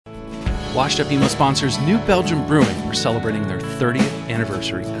Washed Up Emo sponsors New Belgium Brewing are celebrating their 30th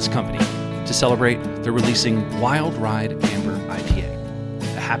anniversary as a company. To celebrate, they're releasing Wild Ride Amber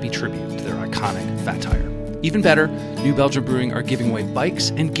IPA, a happy tribute to their iconic fat tire. Even better, New Belgium Brewing are giving away bikes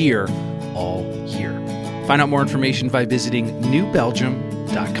and gear all year. Find out more information by visiting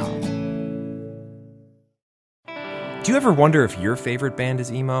newbelgium.com. Do you ever wonder if your favorite band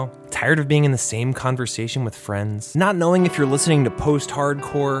is emo? Tired of being in the same conversation with friends? Not knowing if you're listening to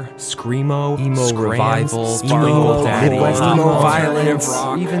post-hardcore, screamo, emo revival, emo daddy, Midwest emo violence,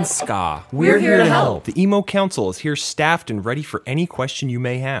 or even ska? We're here to help. The Emo Council is here staffed and ready for any question you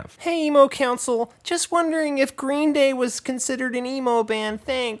may have. Hey, Emo Council, just wondering if Green Day was considered an emo band,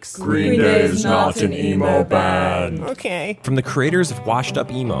 thanks. Green Day is not an emo band. Okay. From the creators of Washed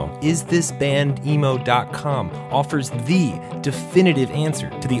Up Emo, isthisbandemo.com offers the definitive answer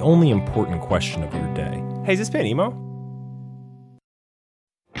to the only important question of your day. Hey, is this band emo?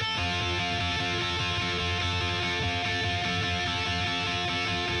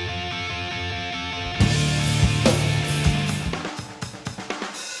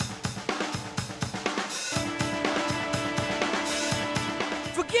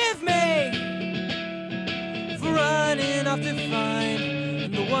 Forgive me for running off to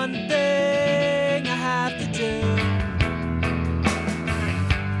find the one thing I have to do.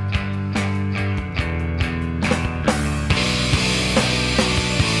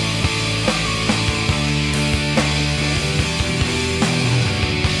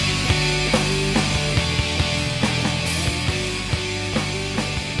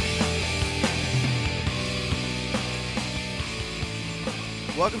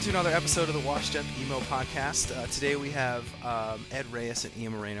 Welcome to another episode of the Washed Up Emo Podcast. Today we have Ed Reyes and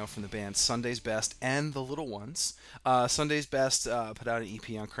Ian Moreno from the band Sunday's Best and The Little Ones. Sunday's Best put out an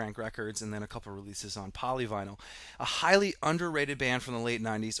EP on Crank Records and then a couple releases on Polyvinyl. A highly underrated band from the late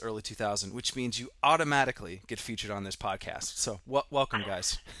 90s, early 2000s, which means you automatically get featured on this podcast. So welcome,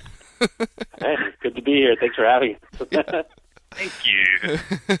 guys. Hey, good to be here. Thanks for having me. Thank you.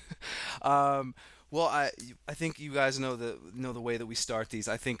 Well, I think you guys know the way that we start these.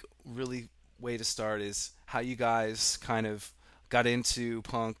 I think really way to start is how you guys kind of got into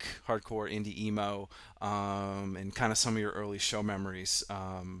punk, hardcore, indie emo, and kind of some of your early show memories,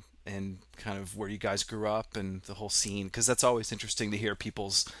 and kind of where you guys grew up and the whole scene, because that's always interesting to hear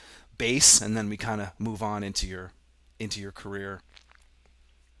people's base, and then we kind of move on into your career.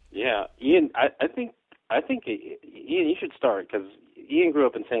 Yeah, Ian, I think Ian, you should start because Ian grew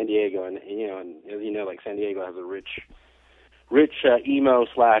up in San Diego, and as you know, like San Diego has a rich emo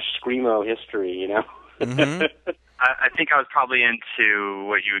 / screamo history. You know. Mm-hmm. I think I was probably into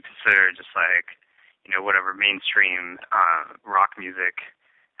what you would consider just like, whatever mainstream rock music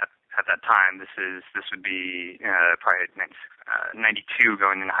at that time. This would be probably 92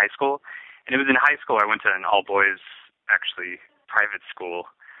 going into high school, and it was in high school I went to an all boys actually private school,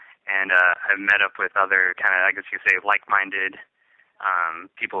 and I met up with other kind of, I guess you could say, like-minded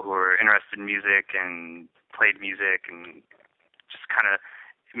people who were interested in music and played music, and just kind of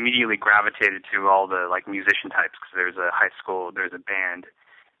immediately gravitated to all the like musician types, because there's a high school, there's a band,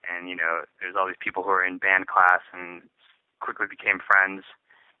 and there's all these people who are in band class, and quickly became friends.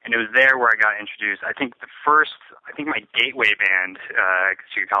 And it was there where I got introduced. I think my gateway band, I guess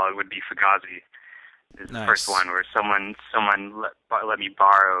you could call it, would be Fugazi. Is the first one where someone let me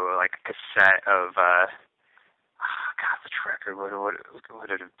borrow like a cassette of which record would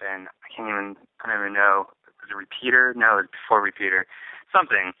it have been? I don't even know. Was it Repeater? No, it was before Repeater.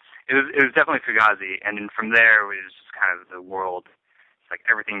 Something. It was definitely Fugazi, and then from there it was just kind of the world. It's like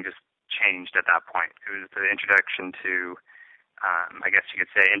everything just changed at that point. It was the introduction to, I guess you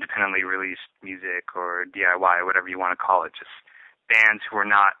could say, independently released music or DIY, whatever you want to call it. Just bands who were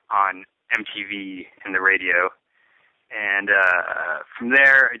not on MTV and the radio. And from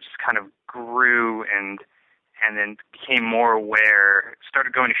there it just kind of grew and then became more aware,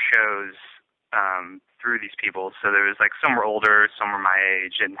 started going to shows through these people. So there was like some were older, some were my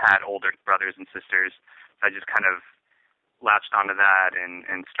age, and had older brothers and sisters. So I just kind of latched onto that and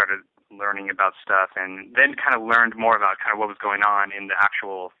started learning about stuff, and then kind of learned more about kind of what was going on in the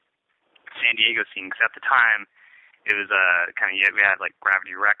actual San Diego scene. Because at the time, it was we had like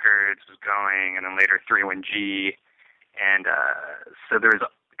Gravity Records was going, and then later 3-1-G, and so there was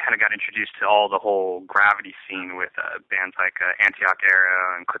kind of got introduced to all the whole Gravity scene with bands like Antioch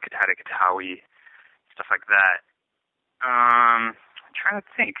Era and Quick Attack Katawi, stuff like that. I'm trying to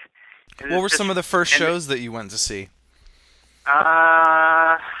think. What were some of the first shows that you went to see?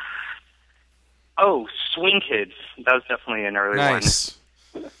 Swing Kids. That was definitely an early one. Nice.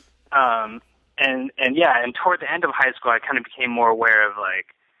 And toward the end of high school, I kind of became more aware of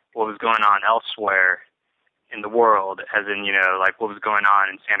like what was going on elsewhere in the world, as in, like what was going on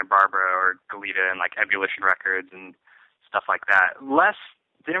in Santa Barbara or Goleta and like Ebullition Records and stuff like that.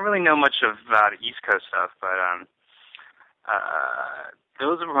 Didn't really know much about East Coast stuff, but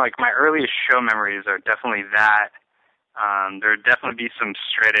those are like my earliest show memories are definitely that. There would definitely be some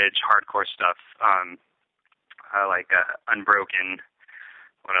straight edge hardcore stuff, like Unbroken.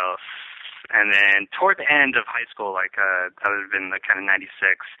 What else? And then toward the end of high school, like that would have been like kind of '96,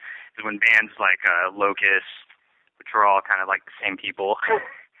 is when bands like Locust, which were all kind of like the same people,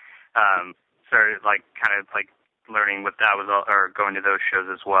 started like kind of like learning what that was, or going to those shows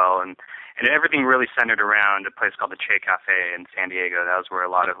as well, and everything really centered around a place called the Che Cafe in San Diego. That was where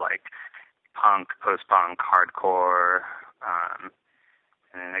a lot of like punk, post-punk, hardcore,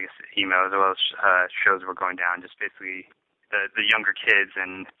 and I guess emo as well as shows were going down. Just basically the younger kids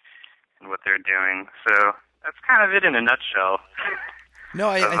and what they're doing. So that's kind of it in a nutshell. No,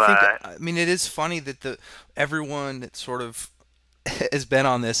 I think, I mean, it is funny that everyone that sort of has been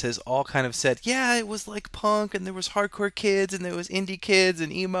on this has all kind of said, yeah, it was like punk, and there was hardcore kids, and there was indie kids,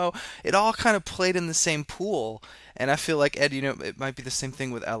 and emo. It all kind of played in the same pool. And I feel like, Ed, it might be the same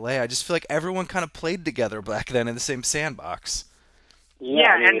thing with LA. I just feel like everyone kind of played together back then in the same sandbox.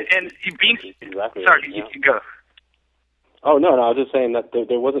 Yeah, I mean, and being exactly. Sorry, Yeah. you go. Oh no, I was just saying that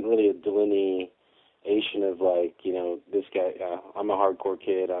there wasn't really a delineation of like, this guy. I'm a hardcore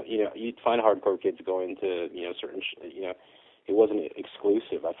kid. You'd find hardcore kids going to certain. It wasn't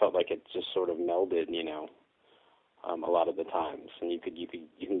exclusive. I felt like it just sort of melded. A lot of the times, and you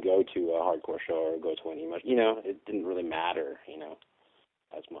can go to a hardcore show or go to an emo. It didn't really matter.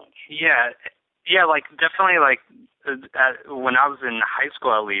 As much. Yeah, like definitely like when I was in high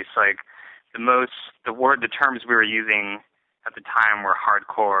school, at least, like the terms we were using at the time were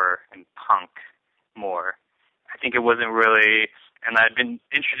hardcore and punk more. I think it wasn't really, and I'd been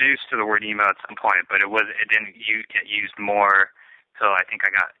introduced to the word emo at some point, but it didn't get used more till I think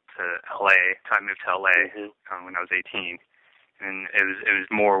I got to LA, till I moved to LA when I was 18, and it was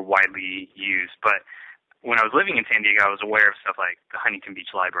more widely used. But when I was living in San Diego, I was aware of stuff like the Huntington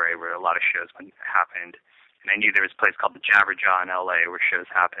Beach Library, where a lot of shows happened, and I knew there was a place called the Jabberjaw in LA where shows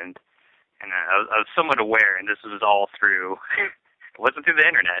happened. And I was somewhat aware, and this was all through. It wasn't through the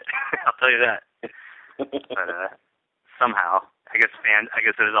internet, I'll tell you that. But somehow, I guess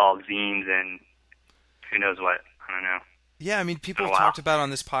it was all zines and who knows what. I don't know. Yeah, I mean, people have talked about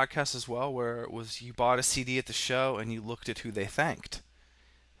on this podcast as well, where it was you bought a CD at the show and you looked at who they thanked,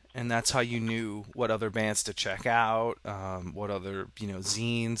 and that's how you knew what other bands to check out, what other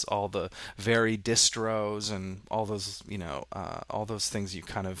zines, all the varied distros, and all those all those things you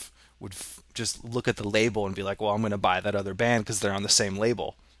kind of would just look at the label and be like, well, I'm going to buy that other band because they're on the same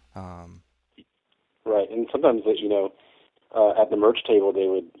label. Right, and sometimes at the merch table they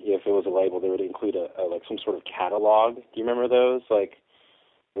would, if it was a label, they would include a like some sort of catalog. Do you remember those? Like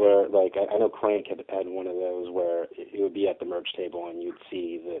where like I know Crank had one of those where it would be at the merch table and you'd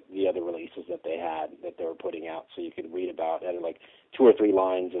see the other releases that they had that they were putting out, so you could read about it, like 2 or 3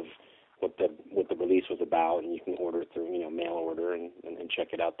 lines of what the release was about, and you can order through mail order and check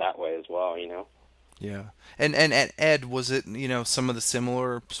it out that way as well. Yeah, and Ed, was it some of the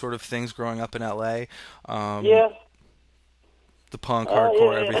similar sort of things growing up in LA? Yeah, the punk,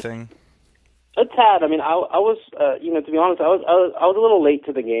 hardcore, everything. A tad. I mean, I was, to be honest, I was a little late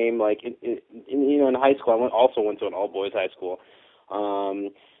to the game. Like, in high school, I also went to an all-boys high school,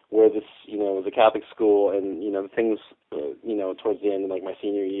 where this, was a Catholic school, and, the things, towards the end, like my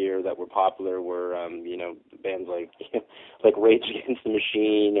senior year, that were popular were, bands like, like Rage Against the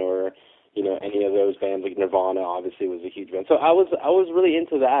Machine, or, any of those bands, like Nirvana, obviously was a huge band. So I was really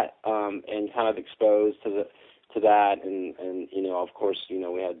into that, and kind of exposed to that, and of course, we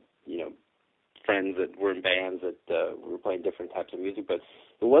had, friends that were in bands that were playing different types of music, but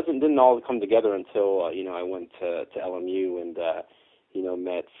it didn't all come together until I went to LMU and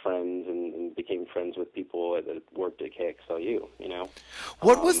met friends and became friends with people that worked at KXLU.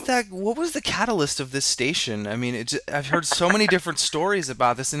 What was that? What was the catalyst of this station? I mean, I've heard so many different stories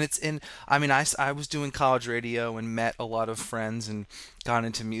about this, and I was doing college radio and met a lot of friends and got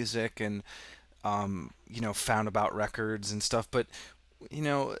into music and found about records and stuff, but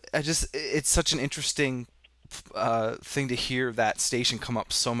it's such an interesting thing to hear that station come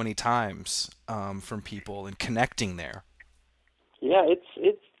up so many times from people and connecting there. Yeah,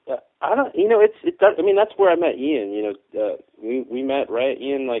 I don't, it does, I mean, that's where I met Ian. We met, right,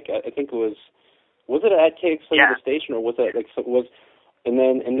 Ian? Like I think it was it at KXLU the station, or was it like and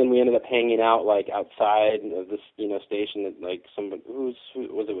then we ended up hanging out like outside of this station that like somebody who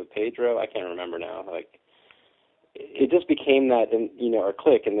was it with Pedro? I can't remember now. Like it just became that, and our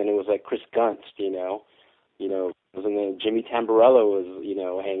clique, and then it was like Chris Gunst, and then Jimmy Tamborello was,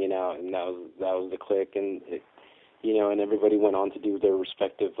 hanging out, and that was the clique, and and everybody went on to do their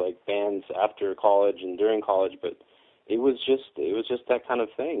respective like bands after college and during college, but it was just that kind of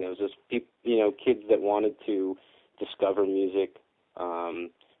thing. It was just kids that wanted to discover music,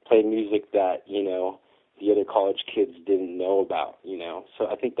 play music that the other college kids didn't know about. So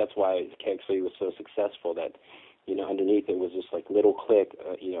I think that's why Kexley was so successful. That underneath it was just like little clique,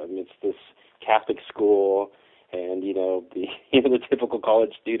 amidst this Catholic school. And the the typical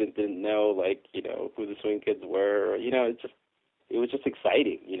college student didn't know who the Swing Kids were. It was just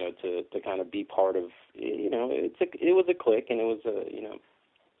exciting, to kind of be part of. It was a clique, and it was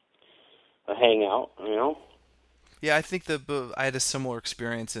a hangout. Yeah, I think I had a similar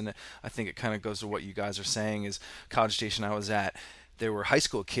experience, and I think it kind of goes to what you guys are saying. Is College Station I was at, there were high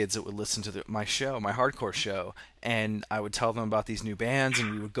school kids that would listen to my show, my hardcore show, and I would tell them about these new bands,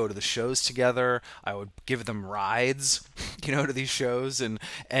 and we would go to the shows together. I would give them rides, to these shows, and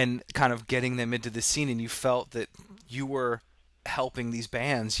kind of getting them into the scene. And you felt that you were helping these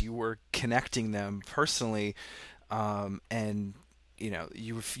bands, you were connecting them personally, and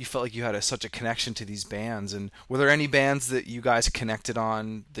you felt like you had such a connection to these bands. And were there any bands that you guys connected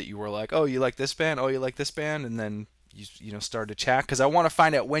on that you were like, oh, you like this band? Oh, you like this band? And then you started to chat? Because I want to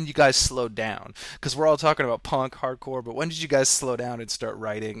find out when you guys slowed down. Because we're all talking about punk, hardcore, but when did you guys slow down and start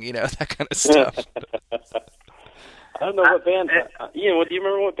writing? That kind of stuff. I don't know what band. Do you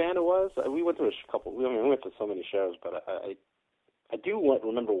remember what band it was? We went to a couple. We went to so many shows, but I do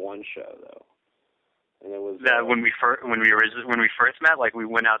remember one show though. And it was when we first met, like we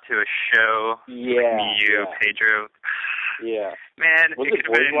went out to a show. Yeah, me, you, Pedro. Yeah. Man, was it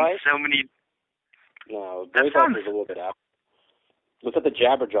could have been Life? So many. No, Boys Life was a little bit out. It was at the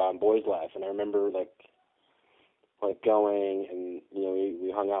Jabberjaw in Boys Life, and I remember like going, and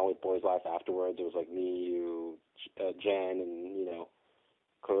we hung out with Boys Life afterwards. It was like me, you, Jen, and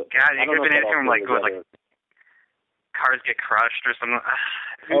God, it could have been anything from like Cars Get Crushed or something.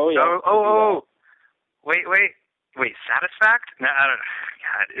 Oh. Wait, Satisfact? No, I don't know.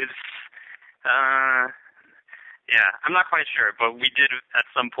 God, it's yeah, I'm not quite sure, but we did at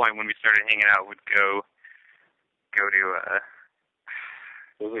some point when we started hanging out. Would go to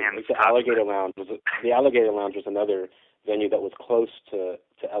the Alligator Lounge. The Alligator Lounge was another venue that was close to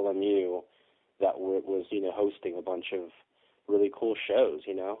LMU that was hosting a bunch of really cool shows.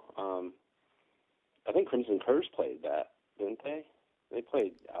 I think Crimson Curse played that, didn't they? They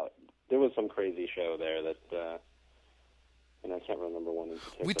played. There was some crazy show there that. And I can't remember one in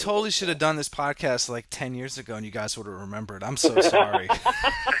particular. We totally should have done this podcast like 10 years ago, and you guys would have remembered. I'm so sorry.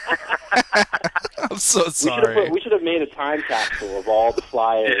 I'm so sorry. We should have made a time capsule of all the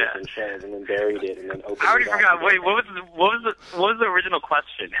flyers and shows, and then buried it, and then opened it. I already forgot. Wait, what was the original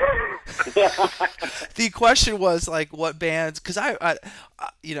question? The question was like, what bands? Because I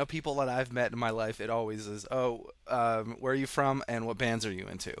people that I've met in my life, it always is, where are you from, and what bands are you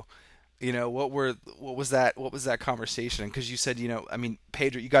into? What was that conversation? Because you said,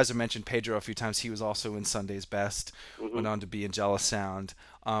 Pedro, you guys have mentioned Pedro a few times. He was also in Sunday's Best, went on to be in Jealous Sound.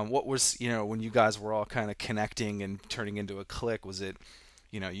 What was, when you guys were all kind of connecting and turning into a clique, was it,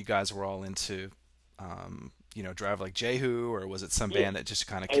 you guys were all into, Drive Like Jehu, or was it some band that just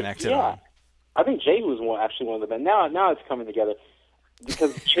kind of connected on? I think Jehu was actually one of the bands. Now it's coming together.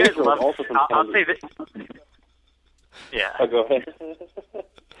 Because Jehu was also from I'll say this. Yeah. Oh, go ahead.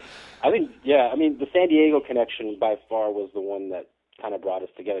 I think, the San Diego connection by far was the one that kind of brought us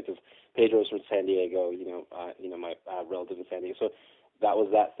together, because Pedro's from San Diego, my relative in San Diego, so that was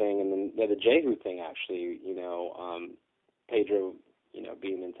that thing. And then the Jehu thing, actually, Pedro,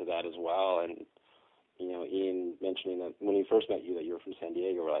 being into that as well, and Ian mentioning that when he first met you that you were from San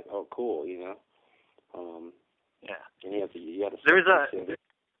Diego, we're like, oh, cool, yeah. And you had a there was a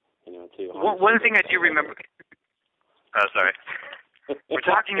too. One thing I do remember. Oh, sorry. We're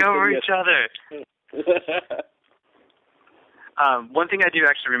talking over each other. One thing I do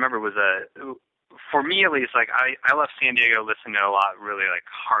actually remember was for me at least, like I left San Diego listening to a lot really like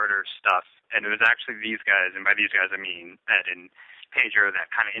harder stuff, and it was actually these guys, and by these guys I mean Ed and Pedro, that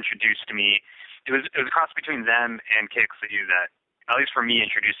kind of introduced me. It was a cross between them and Kexley that, at least for me,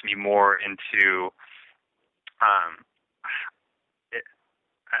 introduced me more into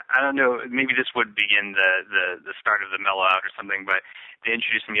I don't know, maybe this would begin the start of the mellow out or something, but they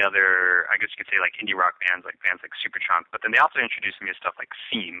introduced me to other, I guess you could say, like indie rock bands like Superchunk. But then they also introduced me to stuff like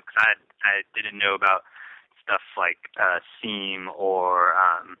Seam, because I didn't know about stuff like Seam or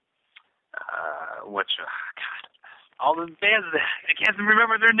all the bands that I can't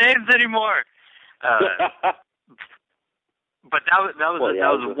remember their names anymore. But that was Well,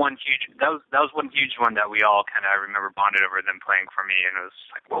 yeah, one huge one that we all kind of, I remember, bonded over them playing for me, and it was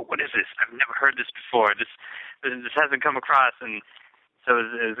like, whoa, what is this? I've never heard this before. This hasn't come across, and so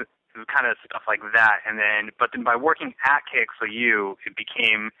it was kind of stuff like that. And then, but then by working at KXLU, it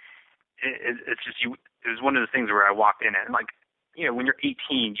became it's just you. It was one of the things where I walked in and like, you know, when you're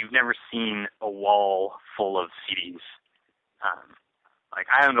 18, you've never seen a wall full of CDs. Like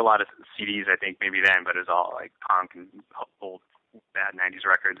I owned a lot of CDs, I think maybe then, but it was all like punk and old bad 90s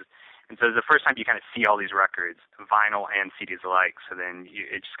records. And so it was the first time you kind of see all these records, vinyl and CDs alike. So then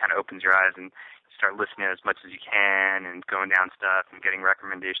it just kind of opens your eyes and you start listening as much as you can and going down stuff and getting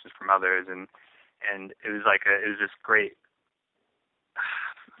recommendations from others. And it was like it was this great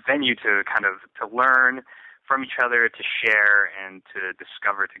venue to kind of to learn from each other, to share and to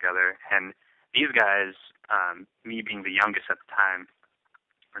discover together. And these guys, me being the youngest at the time,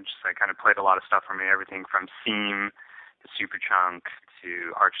 or just like kind of played a lot of stuff for me, everything from Seam to Superchunk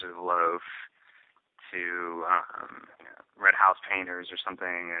to Archers of the Loaf to Red House Painters or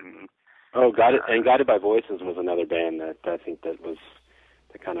something. And Guided by Voices was another band that I think that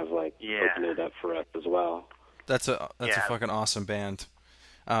kind of like opened it up for us as well. That's a fucking awesome band.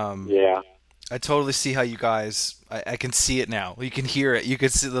 Yeah. I totally see how you guys. I can see it now. You can hear it. You can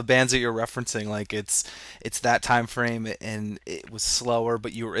see the bands that you're referencing. Like it's that time frame, and it was slower,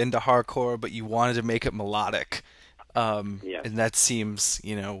 but you were into hardcore, but you wanted to make it melodic. And that seems,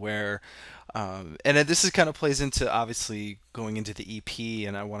 where. And this is kind of plays into obviously going into the EP,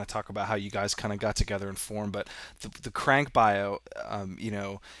 and I want to talk about how you guys kind of got together and formed. But the Crank bio,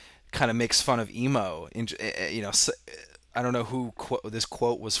 kind of makes fun of emo. I don't know who this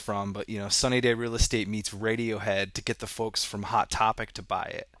quote was from, but Sunny Day Real Estate meets Radiohead to get the folks from Hot Topic to buy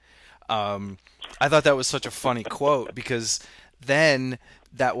it. I thought that was such a funny quote because then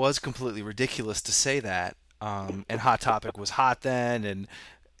that was completely ridiculous to say that. And Hot Topic was hot then, and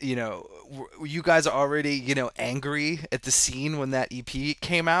were you guys already angry at the scene when that EP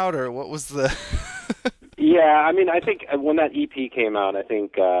came out, or what was the? Yeah, I mean, I think when that EP came out, I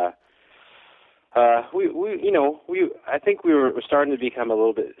think. I think we were starting to become a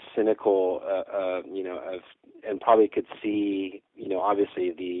little bit cynical, and probably could see,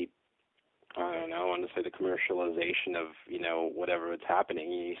 obviously I want to say the commercialization of, whatever was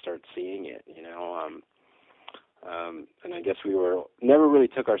happening. You start seeing it, and I guess we never really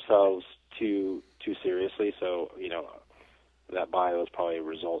took ourselves too seriously. So, that bio was probably a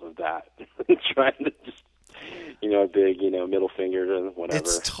result of that, trying to just, a big, middle finger and whatever.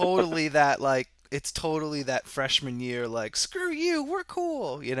 It's totally that, like, it's totally that freshman year, like, screw you, we're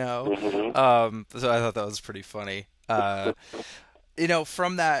cool, Mm-hmm. So I thought that was pretty funny. From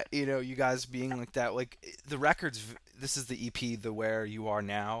that, you guys being like that, like, the records, this is the EP, The Where You Are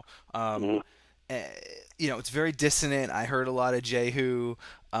Now. It's very dissonant. I heard a lot of Jehu.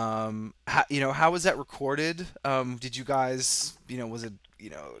 How was that recorded? Did you guys, was it,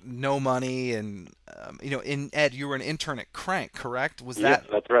 no money, and Ed, you were an intern at Crank, correct? Was that?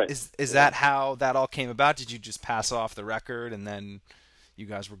 That's right. Is that how that all came about? Did you just pass off the record and then you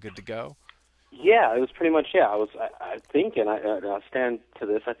guys were good to go? Yeah, it was pretty much. Yeah, I think, and I stand to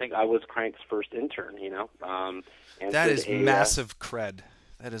this. I think I was Crank's first intern. That is massive cred.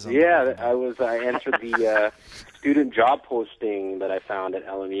 That is yeah. I answered the student job posting that I found at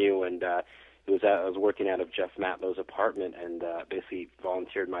LMU, and I was working out of Jeff Matlow's apartment, and basically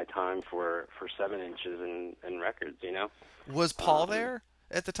volunteered my time for 7 inches and records. Was Paul there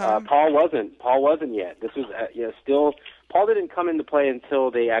at the time? Paul wasn't yet. This was still. Paul didn't come into play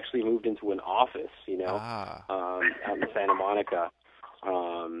until they actually moved into an office. Out in Santa Monica.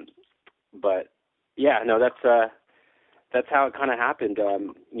 But yeah, no, that's how it kind of happened.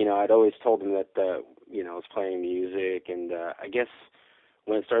 I'd always told him that I was playing music, and I guess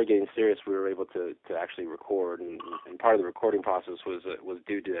when it started getting serious, we were able to actually record, and part of the recording process was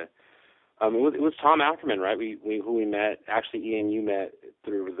due to it was Tom Ackerman, right? Who we met. Actually, Ian, you met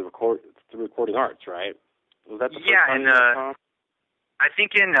through Recording Arts, right? Was that the first time you met Tom? I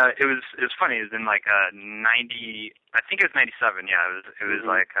think it was funny. It was in like 90. I think it was 97. Yeah, it was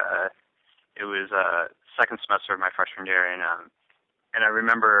like it was second semester of my freshman year, and I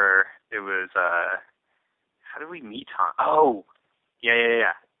remember it was how did we meet Tom? Oh,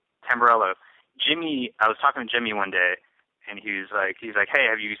 yeah, Tamburello. Jimmy. I was talking to Jimmy one day, and he's like, hey,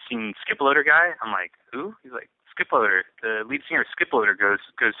 have you seen Skip Loader guy? I'm like, who? He's like, Skip Loader, the lead singer of Skip Loader goes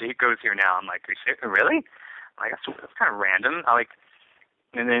here now. I'm like, really? I'm like, that's kind of random.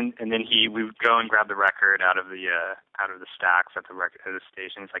 And then we would go and grab the record out of the stacks at the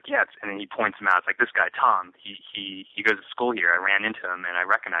station. It's like, yeah, and then he points him out. It's like, this guy Tom. He goes to school here. I ran into him and I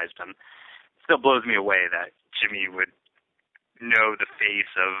recognized him. It still blows me away that Jimmy would know the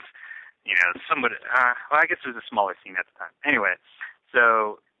face of, somebody. Well, I guess it was a smaller scene at the time. Anyway,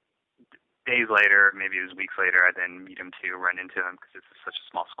 so days later, maybe it was weeks later, I then meet him to run into him because it's such a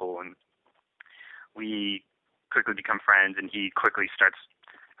small school, and we quickly become friends, and he quickly starts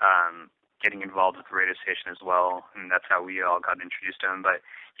getting involved with the radio station as well, and that's how we all got introduced to him. But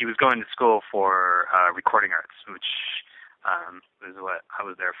he was going to school for recording arts, which was what I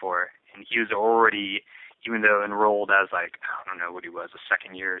was there for, and he was already, even though enrolled as I don't know what he was, a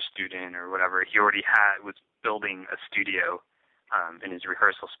second-year student or whatever, he already was building a studio in his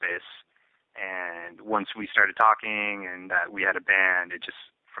rehearsal space. And once we started talking and that we had a band, it just,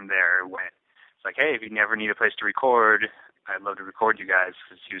 from there, went. It's like, hey, if you never need a place to record, I'd love to record you guys,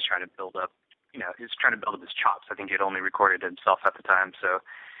 because he was trying to build up, he was trying to build up his chops. I think he had only recorded himself at the time, so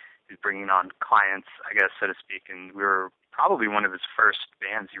he was bringing on clients, I guess, so to speak, and we were probably one of his first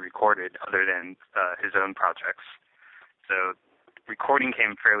bands he recorded other than his own projects. So recording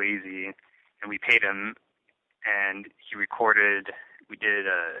came fairly easy, and we paid him, and he recorded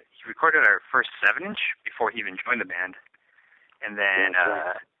our first 7-inch before he even joined the band. And then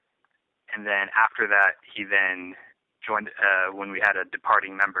and then after that, he then joined when we had a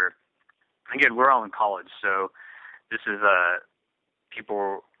departing member. Again, we're all in college, so this is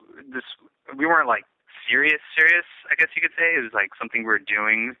we weren't like serious, I guess you could say. It was like something we were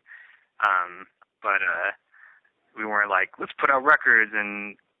doing, but we weren't like, let's put out records,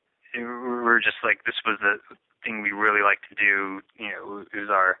 and we were just like, this was the thing we really like to do. It was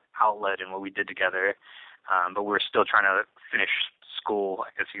our outlet and what we did together, but we're still trying to finish school,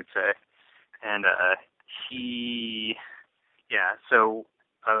 I guess you could say. And so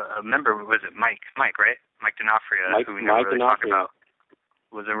a member, was it Mike, right? Mike D'Onofrio, who we never really talked about,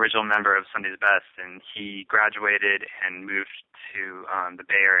 was an original member of Sunday's Best, and he graduated and moved to the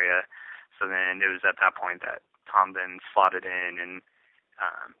Bay Area. So then it was at that point that Tom then slotted in, and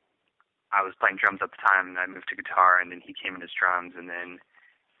I was playing drums at the time, and I moved to guitar, and then he came in as drums, and then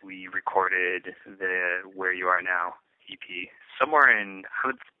we recorded the Where You Are Now EP somewhere in, I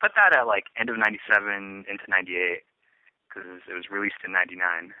would put that at like end of 97 into 98, because it was released in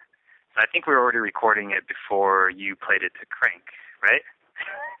 99. So I think we were already recording it before you played it to Crank, right?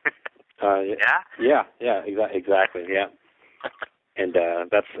 Yeah, exactly, yeah. And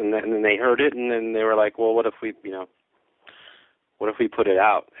then they heard it, and then they were like, well, what if we put it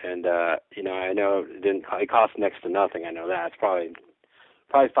out? And I know it cost next to nothing. I know that. It's probably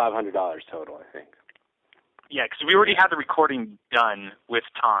 $500 total, I think. Yeah, because we already had the recording done with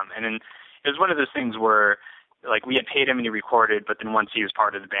Tom, and then it was one of those things where, like, we had paid him and he recorded, but then once he was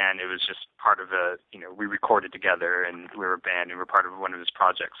part of the band, it was just part of we recorded together, and we were a band, and we were part of one of his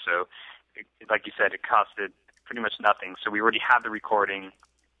projects. So, like you said, it costed pretty much nothing. So we already had the recording.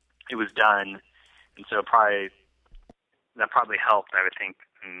 It was done, and so that probably helped, I would think,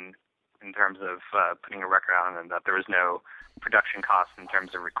 in terms of putting a record out, and that there was no production costs in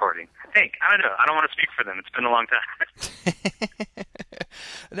terms of recording. I think. I don't know. I don't want to speak for them. It's been a long time.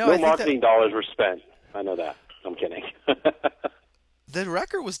 No marketing dollars were spent. I know that. I'm kidding. The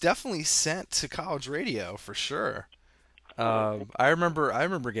record was definitely sent to college radio for sure. I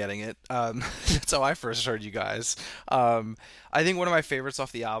remember getting it. That's how I first heard you guys. I think one of my favorites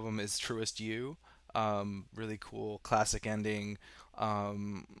off the album is Truest You. Really cool, classic ending.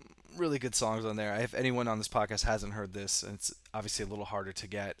 Really good songs on there. If anyone on this podcast hasn't heard this, it's obviously a little harder to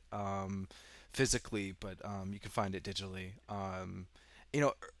get physically, but you can find it digitally.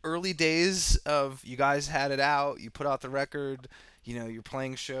 Early days of you guys had it out, you put out the record, you're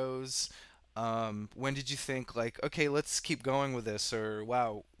playing shows. When did you think, like, okay, let's keep going with this? Or,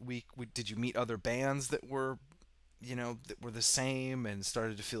 wow, did you meet other bands that were, that were the same and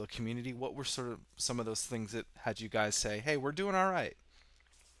started to feel a community? What were sort of some of those things that had you guys say, hey, we're doing all right?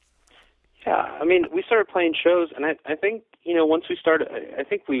 Yeah, I mean, we started playing shows, and I think, once we started, I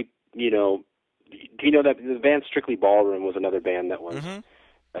think we, do you know that the band Strictly Ballroom was another band that was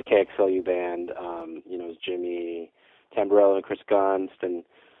a KXLU band, it was Jimmy Tamborello and Chris Gunst, and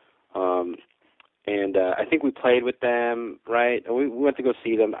I think we played with them, right? And we went to go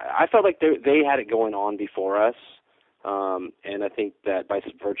see them. I felt like they had it going on before us, and I think that by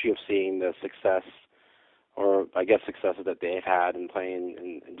virtue of seeing the success, or I guess successes that they've had in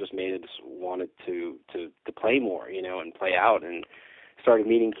playing, and just made us wanted to play more, and play out, and started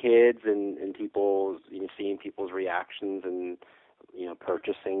meeting kids and people, seeing people's reactions, and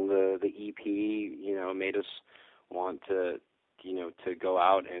purchasing the EP, made us want to go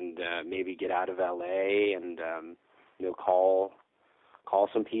out and maybe get out of LA and call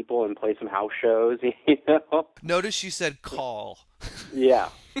some people and play some house shows. Notice you said call. Yeah.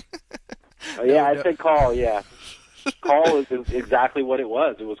 I said call. Yeah. Call is exactly what it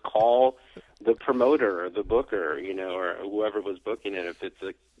was. It was call the promoter or the booker, or whoever was booking it. If it's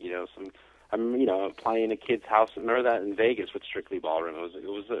I'm playing a kid's house. Remember that in Vegas with Strictly Ballroom? It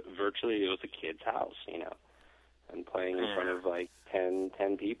was a kid's house, and playing in front of like 10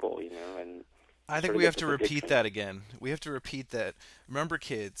 people, and I think we have to repeat that again. We have to repeat that. Remember,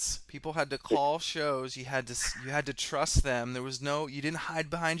 kids, people had to call shows. You had to trust them. You didn't hide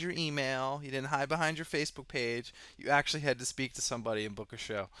behind your email. You didn't hide behind your Facebook page. You actually had to speak to somebody and book a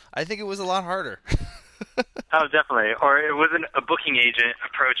show. I think it was a lot harder. Oh, definitely. Or it wasn't a booking agent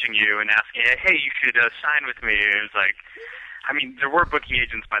approaching you and asking, hey, you should sign with me. It was like, I mean, there were booking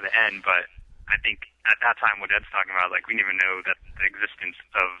agents by the end, but I think at that time, what Ed's talking about, like, we didn't even know that the existence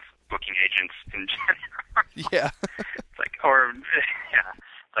of booking agents in general. Yeah. It's like,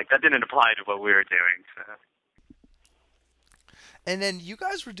 like that didn't apply to what we were doing. So. And then you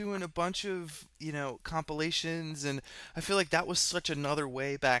guys were doing a bunch of, compilations, and I feel like that was such another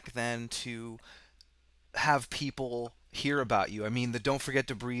way back then to have people hear about you. I mean, the Don't Forget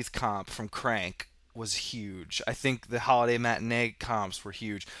to Breathe comp from Crank was huge. I think the Holiday Matinee comps were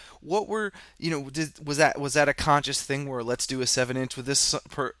huge. What were, was that a conscious thing where let's do a 7-inch with this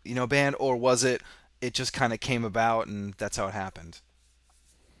band, or was it just kind of came about and that's how it happened?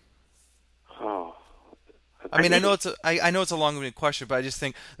 Oh. I mean, I know it's a long-winded question, but I just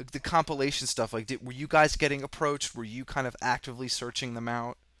think the compilation stuff. Like, were you guys getting approached? Were you kind of actively searching them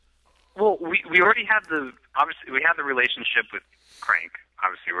out? Well, we already had the relationship with Crank.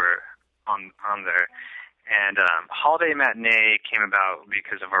 Obviously, we're on there, and Holiday Matinee came about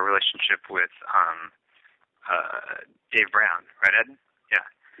because of our relationship with Dave Brown, right, Ed? Yeah,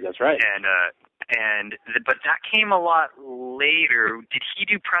 that's right. But that came a lot later. Did he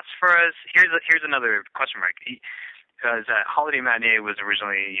do press for us? Here's another question mark. Because Holiday Matinee was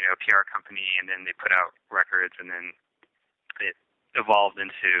originally a PR company, and then they put out records, and then it evolved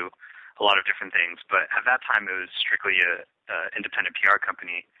into a lot of different things, but at that time it was strictly a independent PR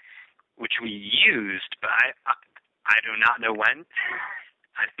company, which we used. But I do not know when.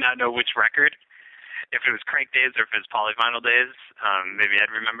 I do not know which record. If it was Crank days or if it was Polyvinyl days, maybe Ed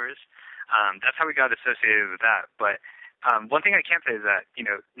remembers. That's how we got associated with that. But one thing I can say is that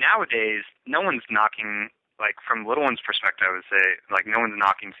nowadays no one's knocking. Like, from Little One's perspective, I would say, like, no one's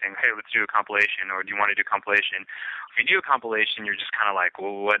knocking saying, hey, let's do a compilation, or do you want to do a compilation? If you do a compilation, you're just kind of like,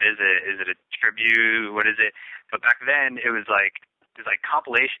 well, what is it? Is it a tribute? What is it? But back then, it was like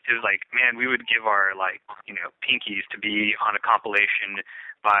compilation. It was like, man, we would give our, pinkies to be on a compilation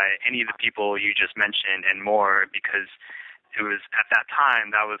by any of the people you just mentioned and more, because it was, at that time,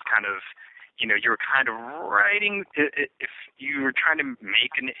 that was kind of, you were kind of writing, if you were trying to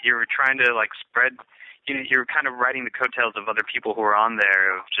you were trying to, spread, you're kind of writing the coattails of other people who are on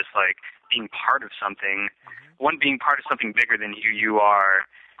there, of just being part of something, one being part of something bigger than who you are,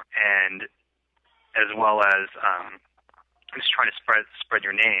 and as well as just trying to spread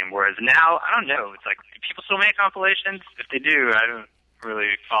your name. Whereas now, I don't know. It's like, do people still make compilations? If they do, I don't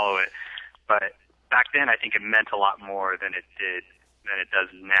really follow it. But back then, I think it meant a lot more than it does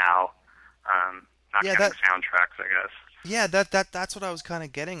now. Not counting soundtracks, I guess. Yeah, that's what I was kind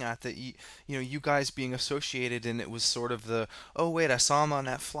of getting at. That you guys being associated, and it was sort of the, oh wait, I saw him on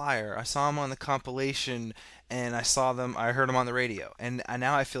that flyer, I saw him on the compilation, and I heard him on the radio, and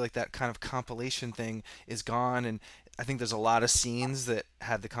now I feel like that kind of compilation thing is gone, and I think there's a lot of scenes that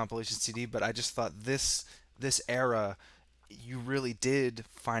had the compilation CD, but I just thought this era, you really did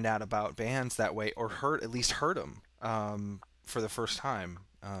find out about bands that way, or at least heard them for the first time.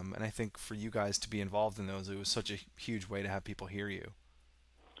 And I think for you guys to be involved in those, it was such a huge way to have people hear you.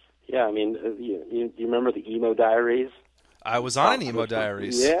 Yeah, I mean, you remember the Emo Diaries? I was on an Emo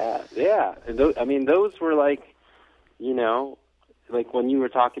Diaries. Yeah. And those were like when you were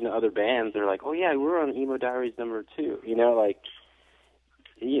talking to other bands, they're like, oh yeah, we were on Emo Diaries number 2. It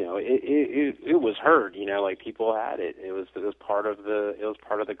was heard. Like, people had it. It was part of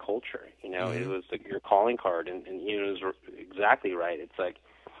the culture. Mm-hmm. It was your calling card, and it was exactly right. It's like,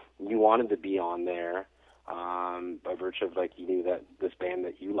 you wanted to be on there by virtue of, like, you knew that this band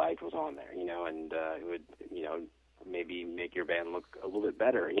that you liked was on there, and it would, maybe make your band look a little bit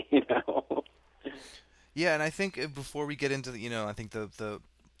better, Yeah, and I think before we get into I think the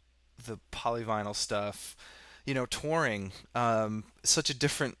polyvinyl stuff, touring, such a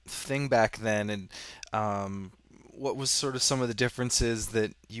different thing back then, and what was sort of some of the differences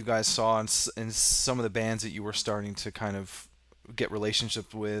that you guys saw in some of the bands that you were starting to kind of get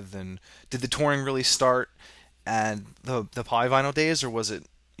relationships with, and did the touring really start at the polyvinyl days, or was it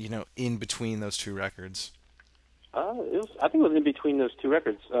in between those two records? I think it was in between those two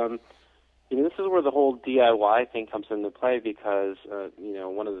records. this is where the whole DIY thing comes into play because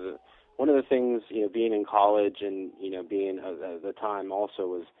one of the things being in college and being at the time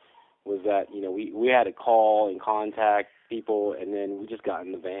also was that we had to call and contact people, and then we just got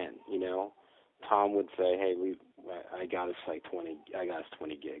in the van. Tom would say, "Hey, I got us 20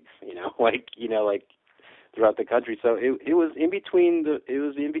 gigs," like throughout the country. So it was in between the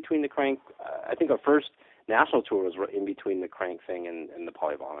Crank. I think our first national tour was in between the Crank thing and the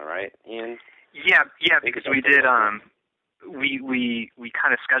Polyvinyl, right? And yeah, because we did. We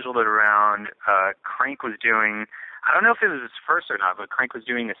kind of scheduled it around. Crank was doing. I don't know if it was his first or not, but Crank was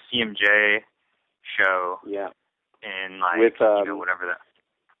doing a CMJ show. Yeah. And like with, whatever that.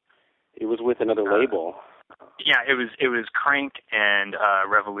 It was with another label. Yeah, it was Crank and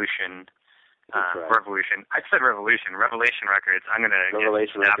Revolution. Right. Revolution. I said Revolution. Revelation Records. I'm gonna get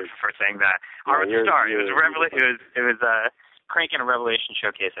snapped for saying that. Yeah, sorry. It was Crank and a Revelation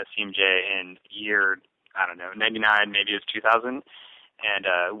showcase at CMJ in year 99, maybe it was 2000, and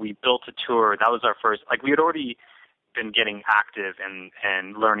we built a tour. That was our first. Like we had already been getting active and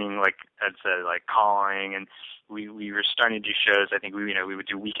learning like calling, and we were starting to do shows. I think we would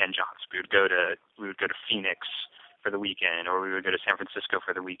do weekend jobs. We would go to Phoenix for the weekend, or we would go to San Francisco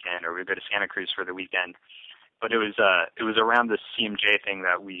for the weekend, or we would go to Santa Cruz for the weekend. But it was around the CMJ thing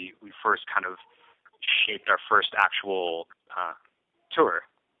that we first kind of shaped our first actual tour,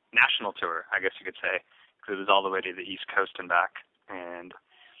 national tour, I guess you could say, because it was all the way to the East Coast and back, and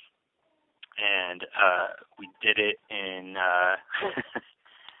we did it in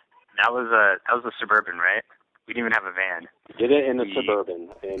that was a Suburban, right? We didn't even have a van. Did it in the Suburban.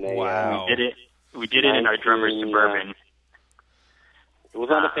 Wow. We did it in our drummer's Suburban. It was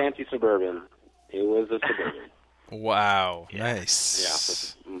not a fancy Suburban. It was a Suburban. Wow. Yeah.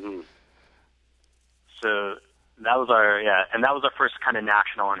 Nice. Yeah. Mm-hmm. So that was and that was our first kind of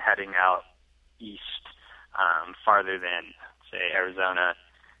national and heading out east, farther than say Arizona.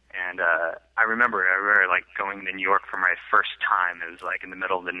 And I remember like going to New York for my first time. It was like in the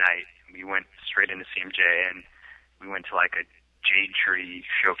middle of the night. We went straight into CMJ, and we went to like a Jade Tree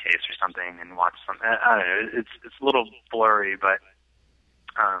showcase or something and watched some. I don't know. It's a little blurry, but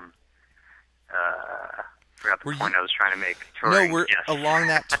forgot the point I was trying to make. Touring. No, yes. Along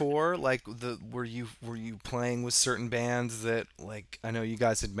that tour, like were you playing with certain bands that, like, I know you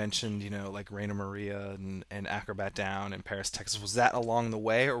guys had mentioned, like Raina Maria and Acrobat Down and Paris, Texas. Was that along the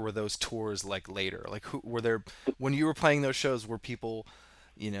way, or were those tours like later? Like, who were there when you were playing those shows? Were people,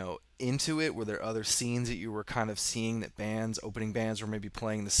 into it? Were there other scenes that you were kind of seeing that opening bands were maybe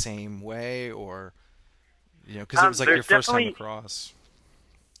playing the same way, or because it was like your first time across?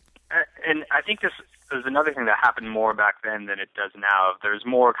 And I think this is another thing that happened more back then than it does now. There's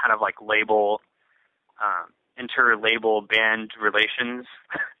more kind of like inter-label band relations,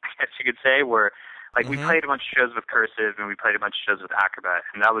 I guess you could say, where like we played a bunch of shows with Cursive and we played a bunch of shows with Acrobat,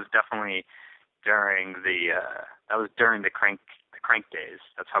 and that was definitely during the Crank days.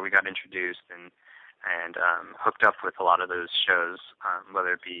 That's how we got introduced and hooked up with a lot of those shows,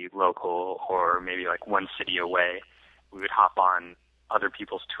 whether it be local or maybe like one city away. We would hop on other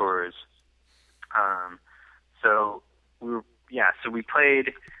people's tours. So we definitely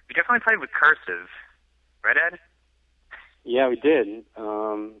played with Cursive, right, Ed? Yeah, we did.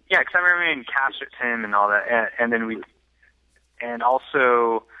 Yeah, because I remember in Cash with him and all that, and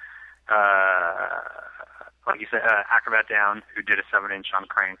also, like you said, Acrobat Down, who did a 7-inch on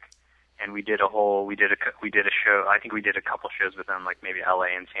Crank, and we did a show. I think we did a couple shows with them, like maybe LA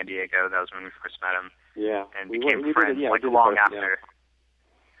and San Diego. That was when we first met him. Yeah, and became friends long after. Yeah.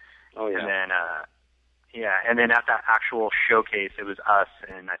 Oh yeah. And then and then at that actual showcase, it was us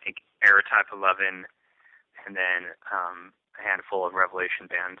and I think Aerotype 11, and then a handful of Revelation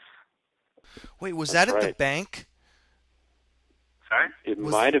bands. Wait, was that at the Bank? Sorry? It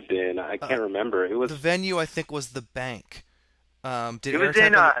might have been. I can't remember. It was the venue. I think was the Bank. It was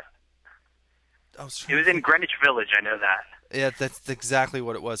in Greenwich Village. I know that. Yeah, that's exactly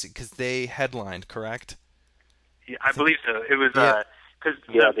what it was because they headlined, correct? Yeah, I believe so. It was because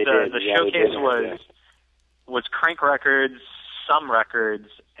the showcase was Crank Records, Some Records,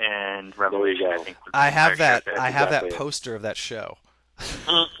 and Revelation. I think. I have that. I have that poster of that show.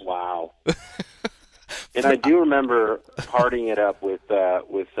 Wow. And I do remember partying it up with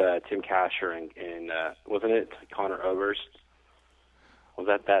Tim Kasher and wasn't it Connor Oberst? Was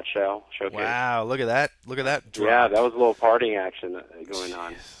that showcase? Wow, look at that drop. Yeah, that was a little partying action going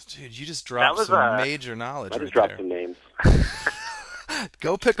on. Dude, you just dropped some major knowledge. I just dropped some names.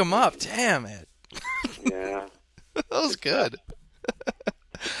 Go pick them up. Damn it. Yeah. That was good.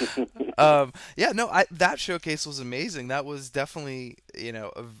 that showcase was amazing. That was definitely,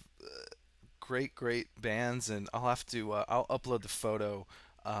 great bands, and I'll have to I'll upload the photo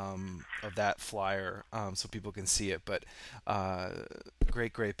of that flyer so people can see it. But uh,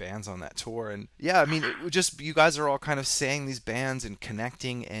 great bands on that tour, and yeah, I mean, it was just you guys are all kind of saying these bands and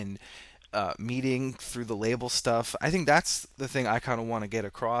connecting and meeting through the label stuff. I think that's the thing I kind of want to get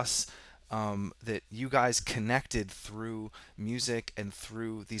across. That you guys connected through music and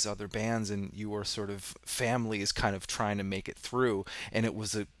through these other bands, and you were sort of families kind of trying to make it through. And it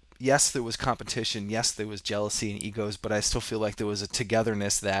was a yes, there was competition, yes, there was jealousy and egos, but I still feel like there was a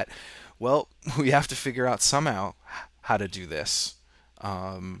togetherness that, well, we have to figure out somehow how to do this. I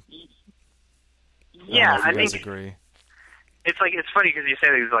don't know Yeah, if I you guys think agree. it's like it's funny because you say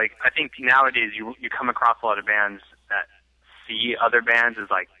things like I think nowadays you come across a lot of bands that see other bands as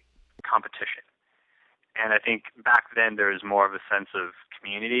like competition, and I think back then there was more of a sense of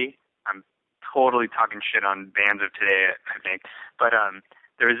community. I'm totally talking shit on bands of today, I think, but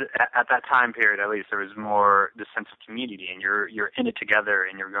there was at that time period at least there was more the sense of community, and you're in it together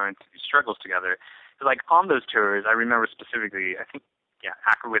and you're going through struggles together. So like on those tours, I remember specifically, I think yeah,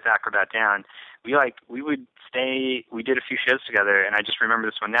 with Acrobat Down, we would stay. We did a few shows together, and I just remember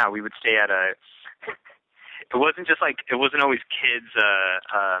this one now. We would stay at a. It wasn't just like it wasn't always kids'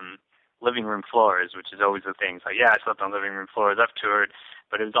 living room floors, which is always the thing. It's like yeah, I slept on living room floors. I've toured,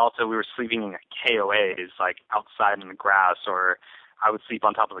 but it was also we were sleeping in KOAs, like outside in the grass, or I would sleep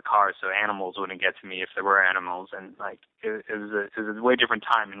on top of the car so animals wouldn't get to me if there were animals, and like it was a way different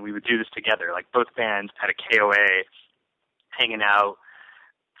time, and we would do this together, like both bands at a KOA, hanging out,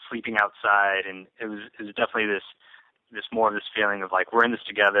 sleeping outside, and it was definitely this more of this feeling of like we're in this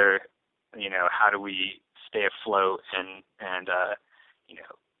together. You know, how do we stay afloat and you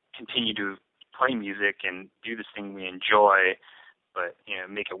know continue to play music and do this thing we enjoy, but you know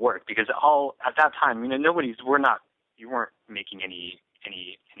make it work because all at that time you know you weren't making any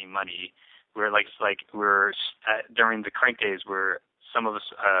money. We're during the Crank days where some of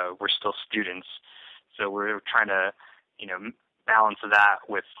us were still students, so we're trying to you know balance that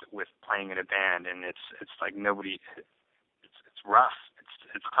with playing in a band, and it's like nobody. It's rough.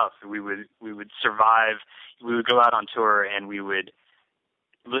 It's tough. We would survive. We would go out on tour, and we would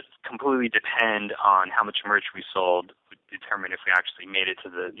completely depend on how much merch we sold would determine if we actually made it to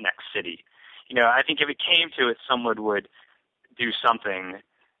the next city. You know, I think if it came to it, someone would do something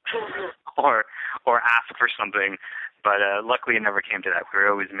or ask for something, but luckily it never came to that. We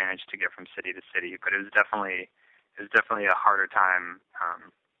always managed to get from city to city, but it was definitely a harder time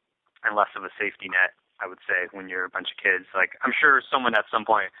and less of a safety net, I would say, when you're a bunch of kids. Like, I'm sure someone at some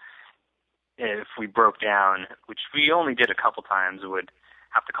point, if we broke down, which we only did a couple times, would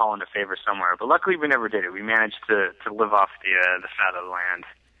have to call in a favor somewhere. But luckily, we never did it. We managed to live off the fat of the land.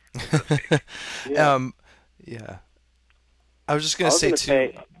 So to speak. Yeah. Yeah. I was just gonna say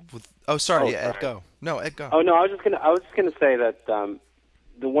too. Oh, sorry. Ed, go. No, Ed, go. Oh no, I was just gonna say that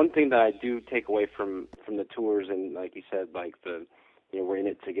the one thing that I do take away from the tours, and like you said, like we're in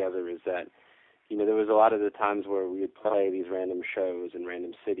it together, is that there was a lot of the times where we would play these random shows in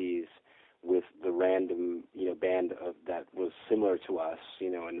random cities with the random band that was similar to us,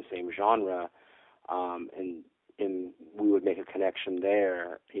 in the same genre, and we would make a connection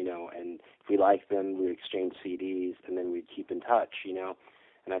there, and if we liked them, we would exchange CDs, and then we'd keep in touch,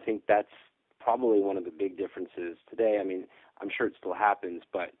 and I think that's probably one of the big differences today. I mean, I'm sure it still happens,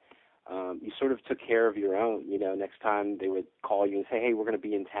 but you sort of took care of your own. Next time they would call you and say, hey, we're going to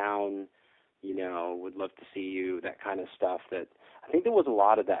be in town, would love to see you, that kind of stuff. That I think there was a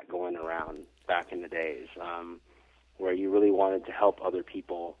lot of that going around back in the days, where you really wanted to help other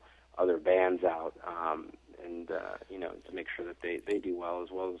people, other bands out, and to make sure that they do well as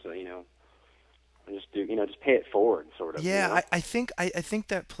and just pay it forward, sort of. Yeah, I think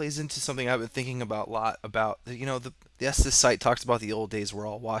that plays into something I've been thinking about a lot about. Yes, this site talks about the old days were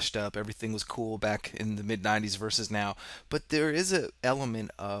all washed up, everything was cool back in the mid '90s versus now, but there is an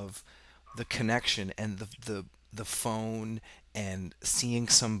element of the connection and the phone and seeing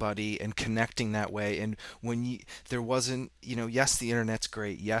somebody and connecting that way. And when there wasn't, yes, the internet's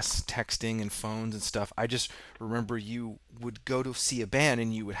great, yes, texting and phones and stuff. I just remember you would go to see a band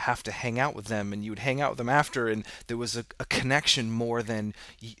and you would have to hang out with them, and you would hang out with them after, and there was a connection more than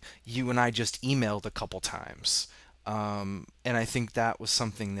you and I just emailed a couple times. And I think that was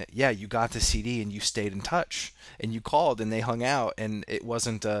something that, yeah, you got the CD and you stayed in touch and you called and they hung out, and it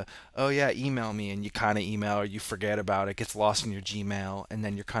wasn't oh yeah, email me, and you kind of email or you forget about it, gets lost in your Gmail, and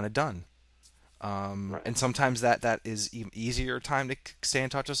then you're kind of done. Right. And sometimes that is easier time to stay in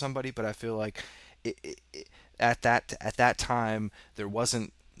touch with somebody, but I feel like at that time there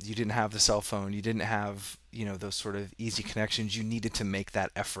wasn't you didn't have the cell phone, you didn't have, those sort of easy connections. You needed to make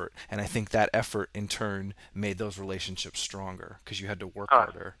that effort, and I think that effort in turn made those relationships stronger because you had to work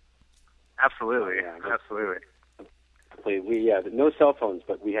harder. Absolutely, Yeah, absolutely. We no cell phones,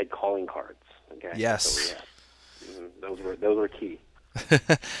 but we had calling cards. Okay. Yes. So we had. Those were key.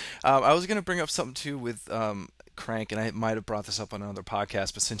 I was going to bring up something too with Crank, and I might have brought this up on another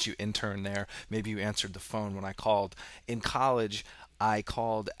podcast, but since you interned there, maybe you answered the phone when I called. In college, I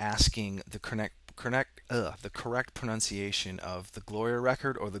called asking the correct pronunciation of the Gloria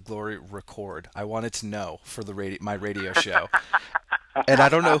record or the Gloria record. I wanted to know for my radio show. And I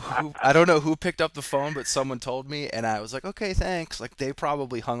don't know who picked up the phone, but someone told me, and I was like, okay, thanks. Like, they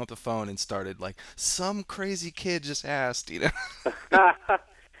probably hung up the phone and started like, some crazy kid just asked, I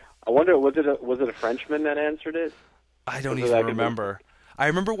wonder, was it a Frenchman that answered it? I don't even remember. I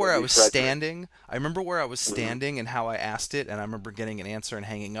remember where I was standing. And how I asked it, and I remember getting an answer and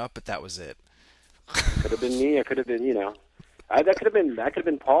hanging up, but that was it. Could have been me. It could have been, that could have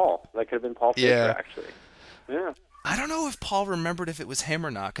been Paul. That could have been Paul Fisher, actually. Yeah. I don't know if Paul remembered if it was him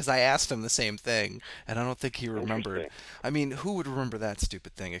or not, because I asked him the same thing, and I don't think he remembered. I mean, who would remember that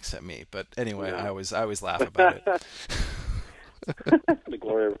stupid thing except me? But anyway, I always laugh about it. The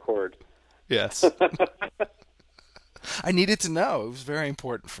Gloria record. Yes. I needed to know. It was very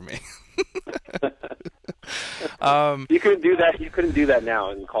important for me. You couldn't do that. You couldn't do that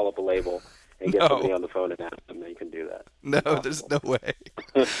now and call up a label and get somebody on the phone and ask them. You can do that. No, there's no way.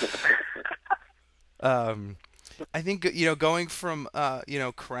 I think going from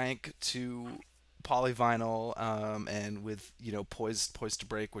Crank to Polyvinyl, and with Poised to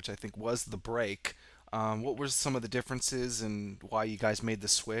Break, which I think was the break. What were some of the differences and why you guys made the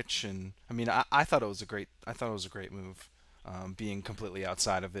switch? And I mean, I thought it was a great move, being completely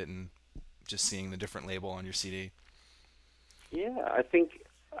outside of it and just seeing the different label on your CD. Yeah, I think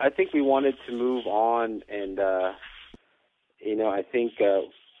we wanted to move on, and I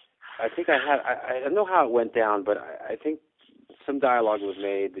don't know how it went down, but I think some dialogue was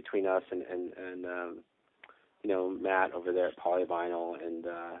made between us and Matt over there at Polyvinyl, and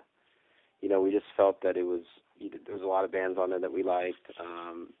we just felt that there was a lot of bands on there that we liked.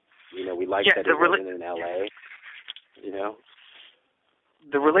 We liked that it wasn't in LA.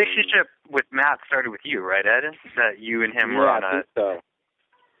 The relationship with Matt started with you, right, Ed? That you and him were on I think so.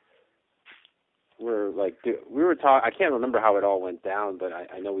 We were talking. I can't remember how it all went down, but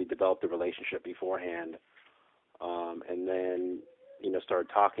I know we developed a relationship beforehand, and then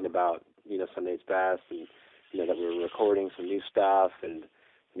started talking about Sunday's Best, and that we were recording some new stuff, and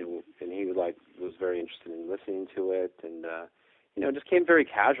and he was very interested in listening to it, and it just came very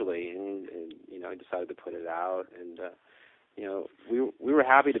casually, and I decided to put it out, and we were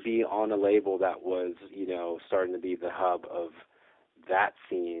happy to be on a label that was starting to be the hub of that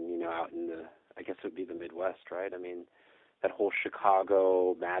scene, out in the, I guess it would be the Midwest, right? I mean, that whole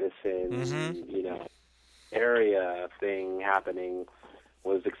Chicago, Madison, area thing happening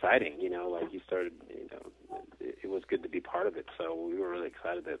was exciting. You started, it was good to be part of it. So we were really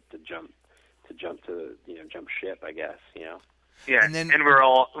excited to jump ship, I guess. Yeah, and we were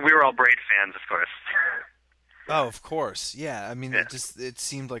all Braid fans, of course. Oh, of course, yeah. I mean, it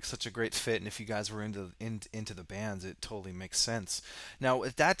seemed like such a great fit, and if you guys were into the bands, it totally makes sense. Now,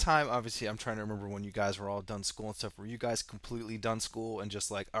 at that time, obviously, I'm trying to remember when you guys were all done school and stuff. Were you guys completely done school and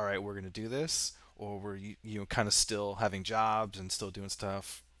just like, all right, we're gonna do this, or were you kind of still having jobs and still doing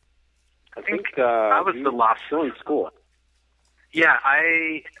stuff? I think I was the last still in school. Yeah,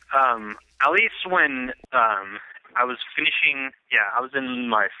 I at least when I was finishing. Yeah, I was in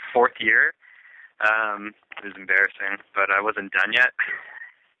my fourth year. It was embarrassing, but I wasn't done yet.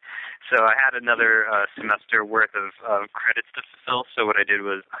 So I had another semester worth of credits to fulfill. So what I did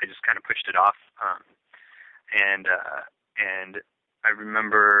was I just kind of pushed it off. And I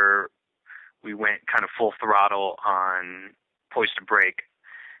remember we went kind of full throttle on Poised to Break,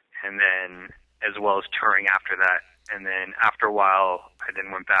 and then as well as touring after that. And then after a while, I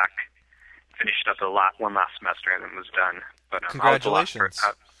then went back, finished up one last semester, and then was done. But congratulations.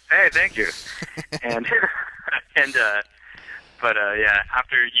 Hey, thank you. Yeah,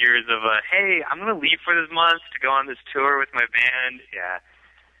 after years of hey, I'm gonna leave for this month to go on this tour with my band.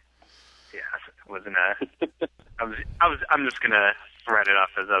 It wasn't I'm just gonna write it off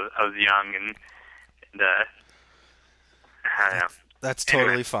as I was young and I don't know. That's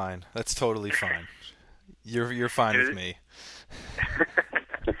totally fine. That's totally fine. You're fine with me.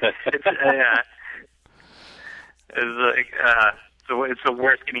 So it's the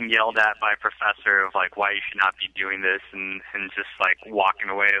worst getting yelled at by a professor of like why you should not be doing this and just like walking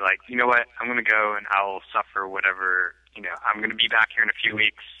away like, you know what, I'm gonna go and I'll suffer whatever I'm going to be back here in a few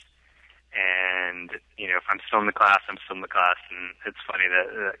weeks, and if I'm still in the class, I'm still in the class. And it's funny that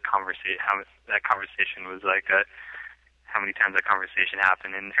that conversation was like how many times that conversation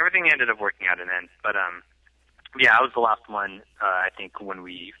happened, and everything ended up working out in the end. But yeah, I was the last one. I think when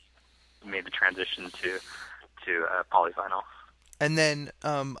we made the transition to polyvinyl. And then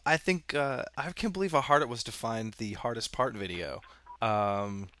I think I can't believe how hard it was to find the hardest part video.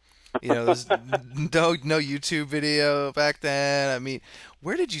 There's no YouTube video back then. I mean,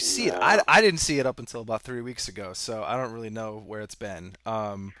 where did you see it? I didn't see it up until about 3 weeks ago, so I don't really know where it's been.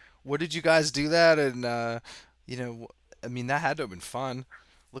 Where did you guys do that? And I mean, that had to have been fun.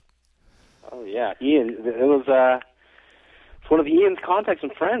 Look. Oh yeah, Ian. It was it's one of Ian's contacts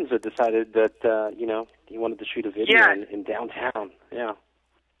and friends that decided that he wanted to shoot a video in downtown. Yeah.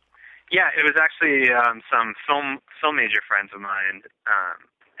 Yeah, it was actually some film major friends of mine,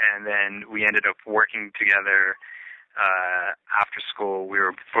 and then we ended up working together after school. We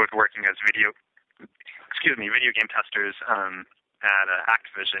were both working as video game testers at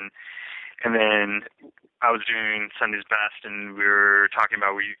Activision, and then I was doing Sunday's Best, and we were talking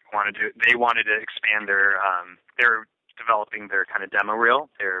about they wanted to expand they're developing their kind of demo reel.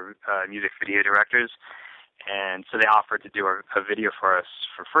 They're music video directors, and so they offered to do a video for us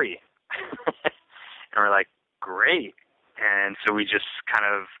for free. And we're like, great. And so we just kind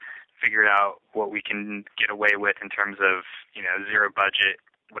of figured out what we can get away with in terms of, zero budget,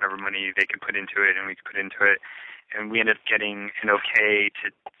 whatever money they could put into it and we could put into it. And we ended up getting an okay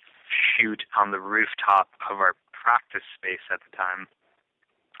to shoot on the rooftop of our practice space at the time.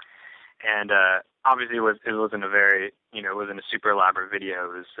 And obviously it wasn't it wasn't a super elaborate video.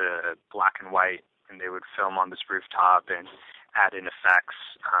 It was black and white, and they would film on this rooftop and add in effects.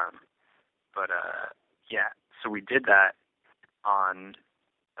 So we did that on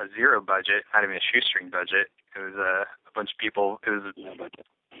a zero budget, not even a shoestring budget. It was a bunch of people. It was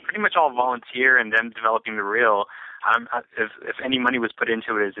pretty much all volunteer and them developing the reel. If any money was put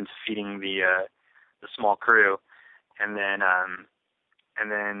into it, it was into feeding the small crew. And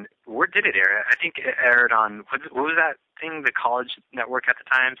then where did it air? I think it aired on, what was that thing, the college network at the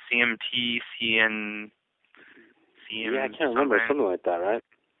time? CMT, CN. Yeah, I can't remember. Something like that, right?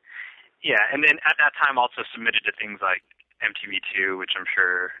 Yeah, and then at that time also submitted to things like MTV2, which I'm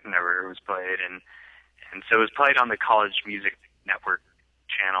sure never was played, and so it was played on the College Music Network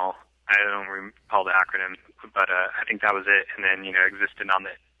channel. I don't recall the acronym, but I think that was it, and then existed on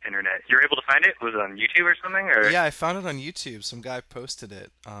the internet. You're able to find it? Was it on YouTube or something? Or? Yeah, I found it on YouTube. Some guy posted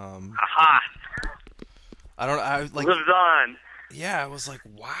it. Aha! Lives on. Yeah, I was like,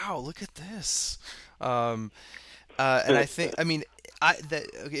 wow, look at this. And I think, I mean,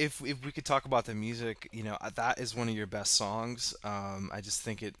 if we could talk about the music, that is one of your best songs. I just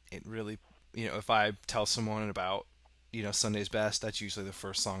think it really, if I tell someone about, Sunday's Best, that's usually the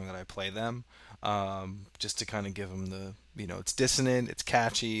first song that I play them, just to kind of give them the, it's dissonant, it's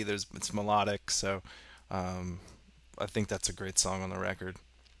catchy, it's melodic, so I think that's a great song on the record.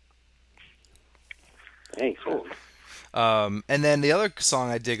 Thanks. Cool. And then the other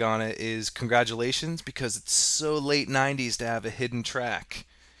song I dig on it is Congratulations, because it's so late 90s to have a hidden track.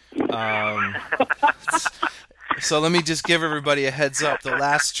 So let me just give everybody a heads up. The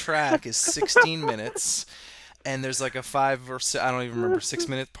last track is 16 minutes, and there's like a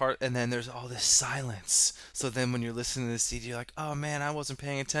 6-minute part, and then there's all this silence. So then when you're listening to the CD, you're like, oh man, I wasn't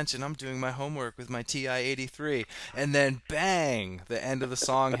paying attention. I'm doing my homework with my TI-83. And then bang, the end of the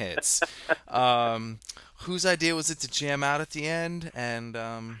song hits. Whose idea was it to jam out at the end? And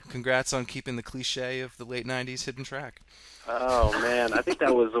congrats on keeping the cliche of the late 90s hidden track. Oh, man. I think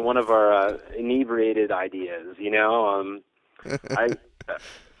that was one of our inebriated ideas,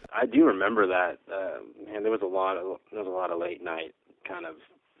 I do remember that. Man, there was a lot of late night kind of,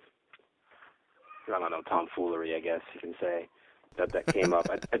 I don't know, tomfoolery, I guess you can say, that came up.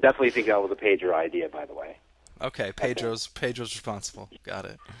 I definitely think that was a Pedro idea, by the way. Okay, Pedro's responsible. Got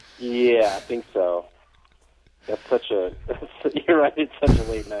it. Yeah, I think so. That's you're right, it's such a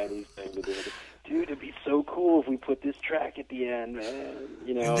late 90s thing to do. Dude, it'd be so cool if we put this track at the end,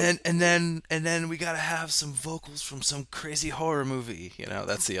 man. And then we gotta have some vocals from some crazy horror movie.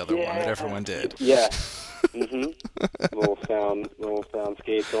 That's the other one that everyone did. Yeah. Mm-hmm. little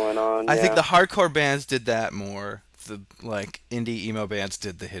soundscape going on. I think the hardcore bands did that more. The indie emo bands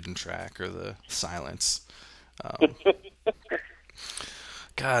did the hidden track or the silence.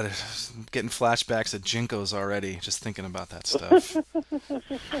 God, I'm getting flashbacks of Jinkos already, just thinking about that stuff.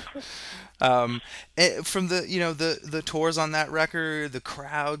 From the tours on that record, the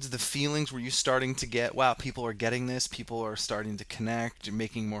crowds, the feelings, were you starting to get, wow, people are getting this, people are starting to connect, you're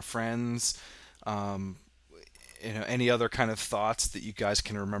making more friends? any other kind of thoughts that you guys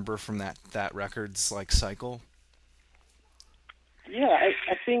can remember from that record's like cycle? Yeah,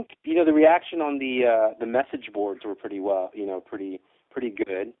 I think the reaction on the message boards were pretty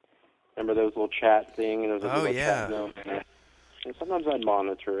good. Remember those little chat thing? And there was a little chat zone. And sometimes I'd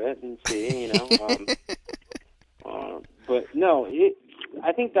monitor it and see, but no,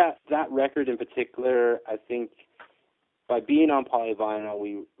 I think that record in particular, I think by being on Polyvinyl,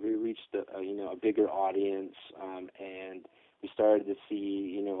 we reached a bigger audience, and we started to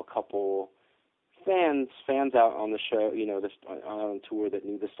see a couple fans out on the show, on tour that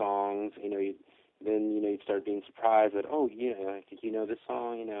knew the songs. Then you'd start being surprised that did you know this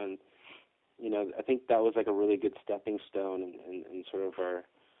song, and I think that was like a really good stepping stone in sort of our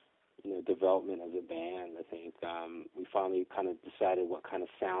development as a band. I think we finally kind of decided what kind of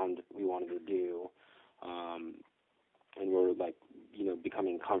sound we wanted to do, and we're like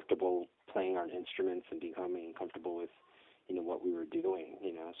becoming comfortable playing our instruments and becoming comfortable with what we were doing.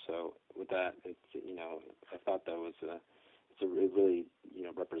 So with that, it's I thought that was it really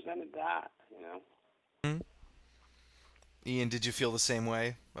represented that. Mm-hmm. Ian, did you feel the same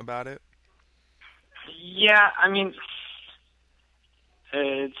way about it? Yeah, I mean,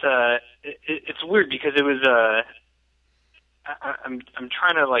 it's weird because it was I'm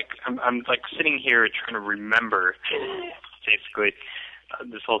trying to I'm like sitting here trying to remember basically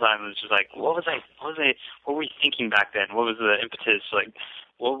this whole time. It was just like what were we thinking back then? What was the impetus? Like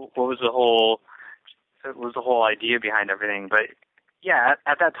what was the whole idea behind everything? But yeah,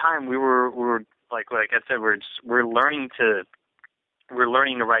 at that time we were like I said, we're learning to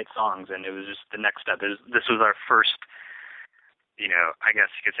write songs, and it was just the next step. This was our first, I guess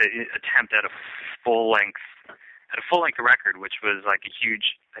you could say, attempt at a full length record, which was like a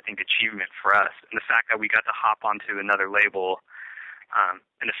huge, I think, achievement for us. And the fact that we got to hop onto another label,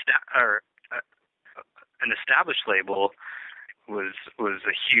 an established label, was kind of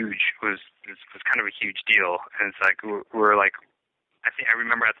a huge deal. And it's like we're like, I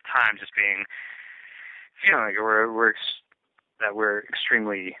remember at the time just being, like we're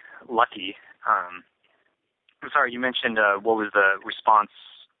extremely lucky. I'm sorry, you mentioned what was the response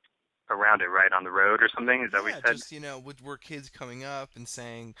around it, right, on the road or something? Is that what you said? Just, were kids coming up and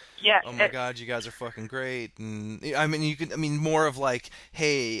saying, yeah, oh my God, you guys are fucking great. And more of like,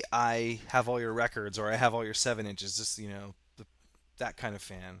 hey, I have all your records, or I have all your 7-inches, just, that kind of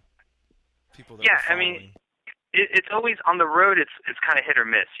fan. People that were following. It's always on the road. It's kind of hit or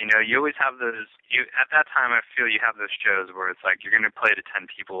miss. You always have those. At that time, I feel you have those shows where it's like you're going to play to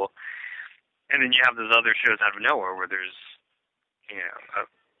 10 people, and then you have those other shows out of nowhere where there's,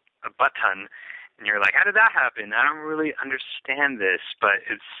 a butt ton, and you're like, how did that happen? I don't really understand this, but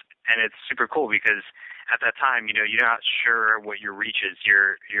it's super cool because at that time, you're not sure what your reach is.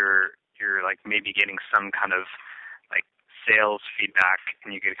 You're like maybe getting some kind of like sales feedback,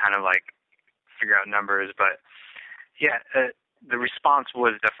 and you could kind of like figure out numbers, but yeah, the response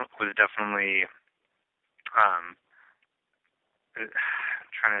was definitely. I'm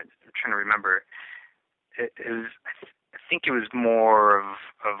trying to remember. It was. I think it was more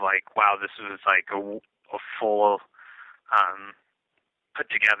of like, wow, this was like a full, put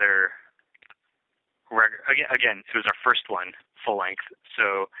together record. Again, it was our first one, full length.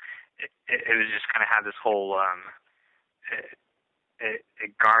 So it was just kind of had this whole.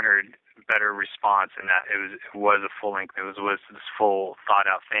 It garnered better response, and that it was a full length. It was this full thought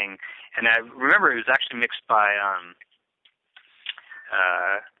out thing, and I remember it was actually mixed by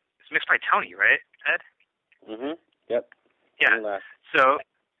Tony, right, Ed? Mhm. Yep. Yeah. So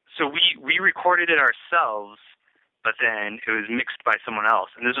we recorded it ourselves, but then it was mixed by someone else,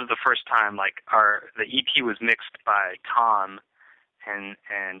 and this was the first time like the EP was mixed by Tom and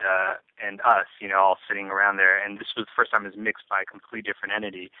us, all sitting around there, and this was the first time it was mixed by a completely different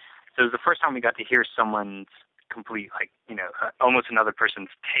entity. So it was the first time we got to hear someone's complete, like, almost another person's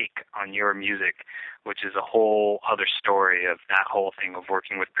take on your music, which is a whole other story of that whole thing of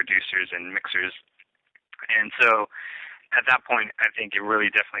working with producers and mixers. And so at that point, I think it really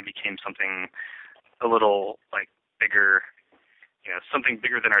definitely became something a little like bigger, something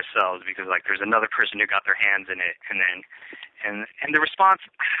bigger than ourselves, because like there's another person who got their hands in it, and the response,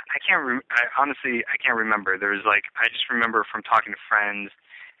 I honestly can't remember. There was like, I just remember from talking to friends,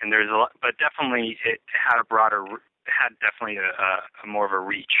 and there's a lot, but definitely it had definitely a more of a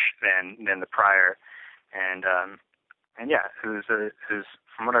reach than the prior, and yeah, it was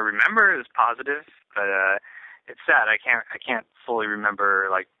from what I remember, it was positive, but it's sad. I can't fully remember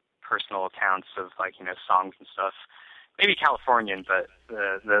like personal accounts of like songs and stuff. Maybe Californian, but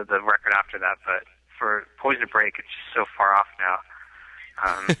the record after that. But for Poison Break, it's just so far off now.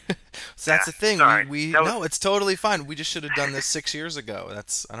 So that's the thing. Sorry. We That was, no, it's totally fine. We just should have done this 6 years ago. I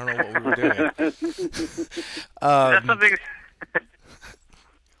don't know what we were doing. that's something.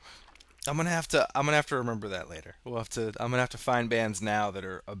 I'm gonna have to remember that later. I'm gonna have to find bands now that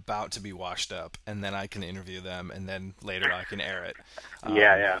are about to be washed up, and then I can interview them, and then later I can air it.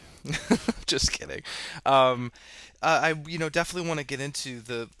 Yeah. Just kidding. I definitely want to get into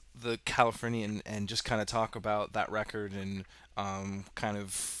the Californian and just kind of talk about that record and kind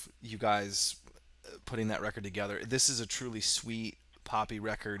of you guys putting that record together. This is a truly sweet poppy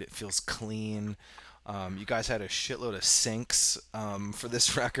record. It feels clean. You guys had a shitload of syncs for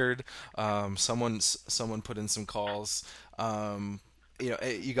this record. Someone put in some calls.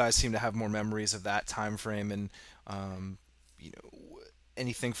 You guys seem to have more memories of that time frame, and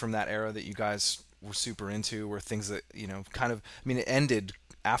anything from that era that you guys were super into, were things that kind of. I mean, it ended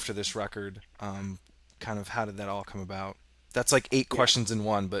after this record. Kind of, how did that all come about? That's like 8 questions in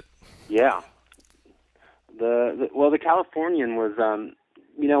one, but Yeah. The Californian was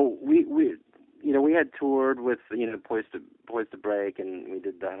we had toured with Poised to Break, and we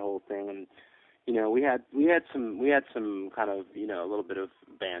did that whole thing, and we had some kind of a little bit of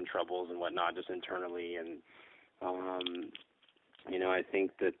band troubles and whatnot just internally, and I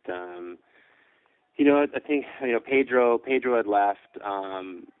think that Pedro had left,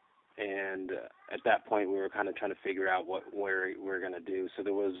 and at that point we were kind of trying to figure out where we were going to do. So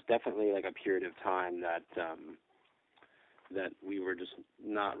there was definitely like a period of time that we were just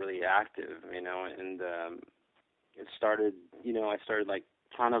not really active, and it started, I started like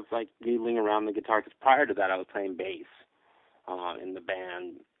kind of like noodling around the guitar, because prior to that I was playing bass in the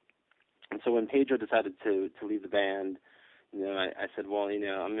band. And so when Pedro decided to leave the band, I said, well,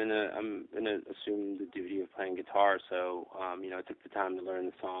 I'm gonna assume the duty of playing guitar. So I took the time to learn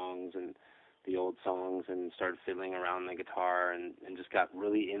the songs and the old songs, and started fiddling around the guitar, and just got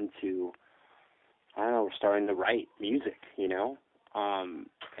really into, I don't know, we're starting to write music, and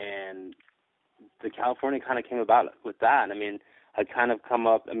the California kind of came about with that. I mean, I'd kind of come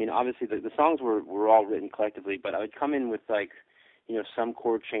up, obviously the songs were all written collectively, but I would come in with like, some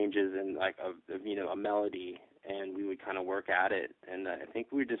chord changes and like a melody, and we would kind of work at it. And I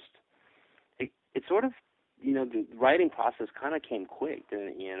think we just, it sort of, the writing process kind of came quick, didn't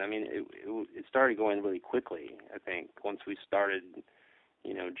it, Ian? I mean, it started going really quickly, I think, once we started,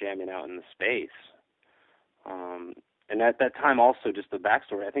 jamming out in the space. And at that time also, just the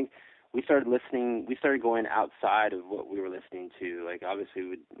backstory, I think we started going outside of what we were listening to. Like,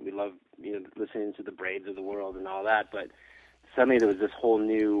 obviously we love, listening to the Braves of the world and all that, but suddenly there was this whole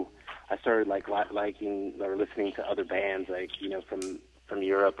new, I started liking or listening to other bands, like, from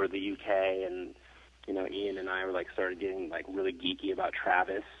Europe or the UK, and, Ian and I were started getting really geeky about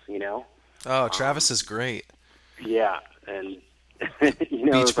Travis, Oh, Travis is great. Yeah, and,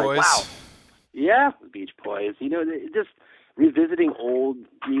 Beach Boys. Wow. Yeah, Beach Boys. Just revisiting old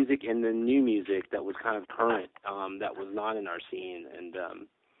music and the new music that was kind of current, that was not in our scene, and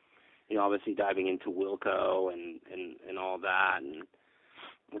obviously diving into Wilco and all that, and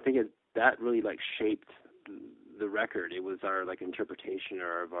I think that really shaped the record. It was our interpretation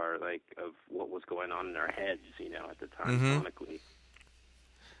of our of what was going on in our heads, at the time, sonically.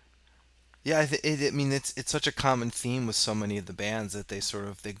 Yeah, it's such a common theme with so many of the bands that they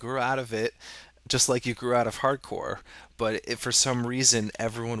grew out of it, just like you grew out of hardcore. But for some reason,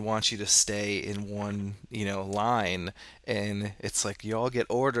 everyone wants you to stay in one, line, and it's like you all get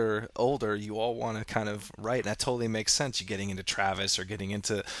older, you all want to kind of write, and that totally makes sense. You getting into Travis, or getting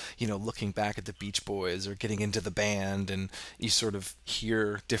into, looking back at the Beach Boys, or getting into the band, and you sort of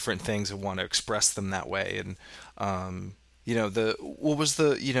hear different things and want to express them that way, and what were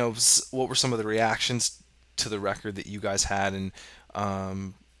some of the reactions to the record that you guys had? And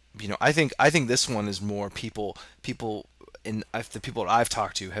I think this one is more people the people that I've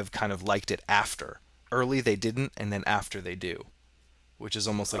talked to have kind of liked it after. Early they didn't, and then after they do, which is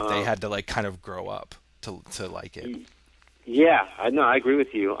almost like they had to kind of grow up to like it. Yeah, I agree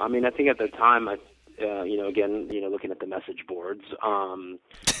with you. I mean, I think at the time, again, looking at the message boards,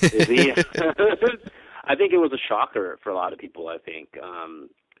 I think it was a shocker for a lot of people. I think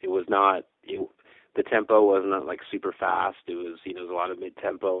it was not. The tempo wasn't super fast. It was, there was a lot of mid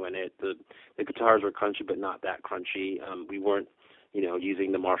tempo in it. The guitars were crunchy, but not that crunchy. We weren't,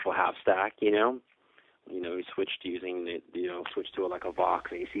 using the Marshall half stack. We switched switched to a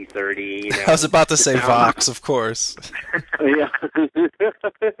Vox AC30. I was about to say Vox, of course. Yeah.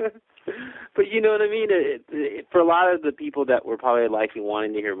 But you know what I mean? For a lot of the people that were probably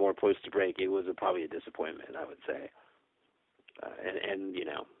wanting to hear more Poised to Break, it was probably a disappointment, I would say. And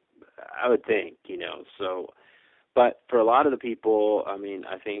I would think, so, But for a lot of the people, I mean,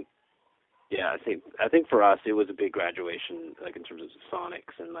 I think for us it was a big graduation, like in terms of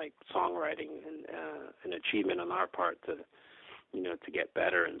sonics and like songwriting and an achievement on our part to to get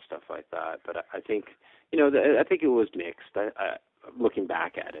better and stuff like that. But I think I think it was mixed. Looking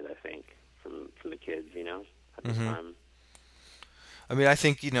back at it, I think from the kids, at the time. I mean, I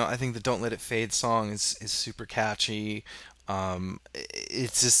think the "Don't Let It Fade" song is super catchy.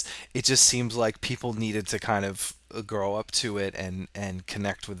 It just seems like people needed to kind of grow up to it and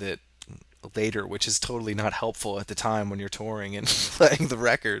connect with it later, which is totally not helpful at the time when you're touring and playing the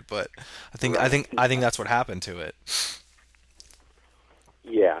record. But I think that's what happened to it.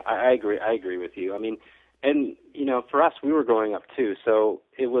 Yeah, I agree. I agree with you. I mean, and for us, we were growing up too, so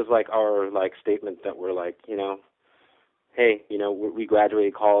it was like our statement that we're like, hey, we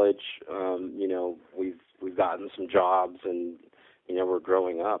graduated college, we've gotten some jobs, and we're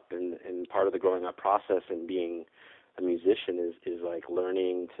growing up, and part of the growing up process and being a musician is like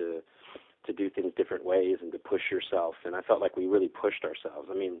learning to do things different ways and to push yourself. And I felt like we really pushed ourselves.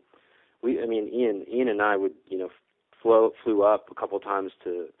 I mean, Ian and I would flew up a couple of times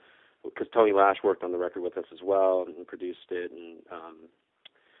because Tony Lash worked on the record with us as well and produced it and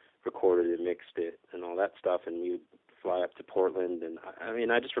recorded it, mixed it, and all that stuff, and we would fly up to Portland. And I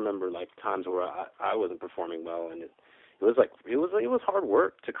mean, I just remember like times where I wasn't performing well, and it was hard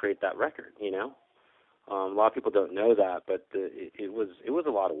work to create that record. A lot of people don't know that, but it was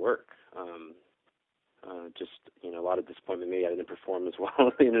a lot of work. Just a lot of disappointment. Maybe I didn't perform as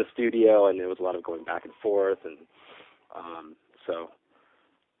well in the studio, and there was a lot of going back and forth, and so.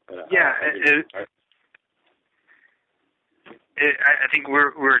 But, yeah, I think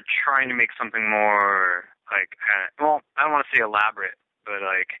we're trying to make something more like, well, I don't want to say elaborate, but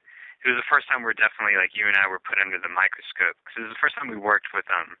like it was the first time we're definitely like you and I were put under the microscope, because it was the first time we worked with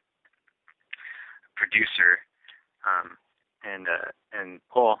a producer, and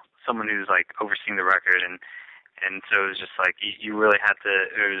someone who's like overseeing the record, and so it was just like you really had to.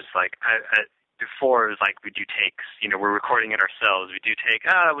 It was like before it was like we do takes, we're recording it ourselves. We do take,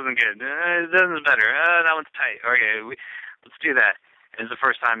 that wasn't good. That was better. That one's tight. Okay, let's do that. And it's the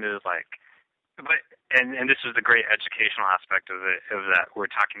first time it was like, and this was the great educational aspect of it, of that we're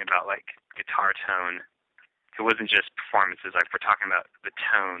talking about like guitar tone. It wasn't just performances. Like we're talking about the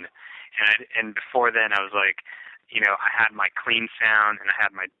tone. And before then I was like, I had my clean sound and I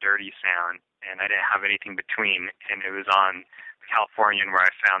had my dirty sound, and I didn't have anything between. And it was on Californian where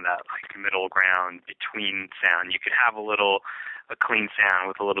I found that like middle ground between sound. You could have a clean sound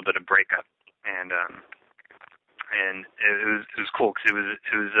with a little bit of breakup, and it was cool because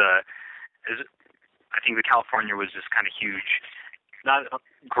it was I think the California was just kind of huge, not a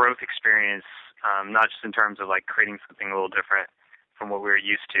growth experience, not just in terms of like creating something a little different from what we were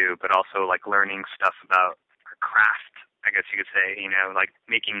used to, but also like learning stuff about our craft, I guess you could say, like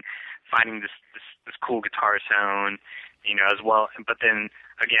finding this cool guitar sound, as well. But then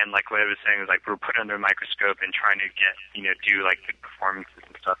again, like what I was saying was like we were put under a microscope and trying to get, do like good performances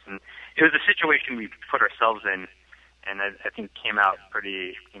and stuff. And it was a situation we put ourselves in, and I think came out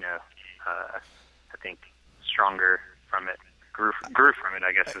pretty, I think stronger from it. Grew from it,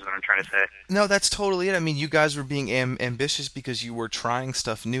 I guess, is what I'm trying to say. No, that's totally it. I mean, you guys were being ambitious because you were trying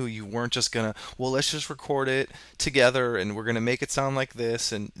stuff new. You weren't just gonna, well, let's just record it together and we're gonna make it sound like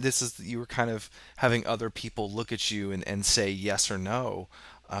this. And you were kind of having other people look at you and say yes or no.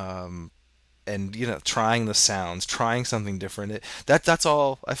 And trying the sounds, trying something different. That's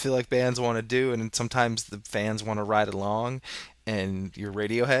all I feel like bands want to do, and sometimes the fans want to ride along, and you're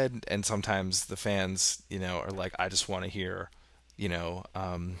Radiohead, and sometimes the fans, are like, I just want to hear,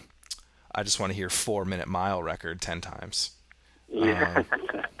 I just want to hear 4 Minute Mile record 10 times. Yeah.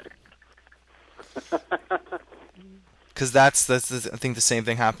 Because I think the same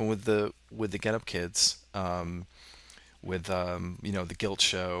thing happened with the Get Up Kids, with the Guilt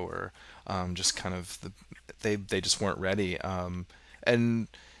Show, or just kind of they just weren't ready. And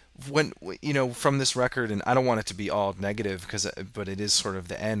when from this record, and I don't want it to be all negative but it is sort of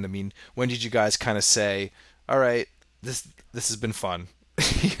the end. I mean, when did you guys kind of say, all right, this has been fun.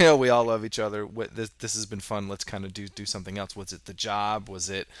 We all love each other. This has been fun. Let's kind of do something else. Was it the job? Was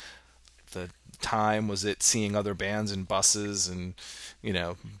it the time? Was it seeing other bands in buses and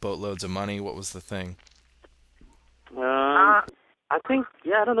boatloads of money? What was the thing? I think,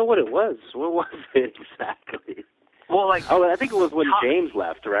 I don't know what it was. What was it exactly? Well, like, I think it was when James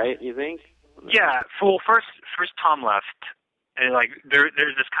left, right? You think? Yeah. Well, first Tom left, and like there's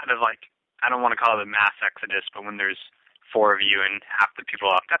this kind of like, I don't want to call it a mass exodus, but when there's 4 of you and half the people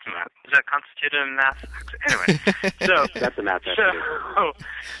off, does that constitute a mass exodus? Anyway, so that's a mass exodus.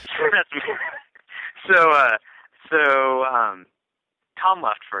 So Tom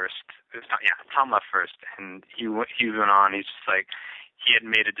left first. Tom left first, and he went on. He's just like, he had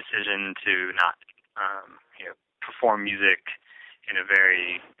made a decision to not, perform music in a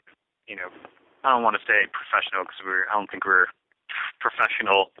very, I don't want to say professional because I don't think we're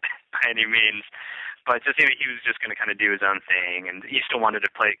professional by any means, but just he was just going to kind of do his own thing, and he still wanted to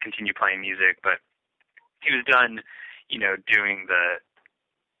continue playing music, but he was done, doing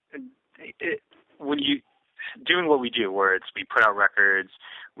doing what we do, where we put out records,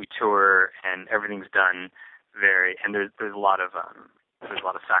 we tour, and everything's done and there's a lot of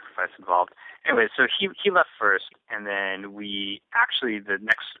sacrifice involved. Anyway, so he left first, and then we actually the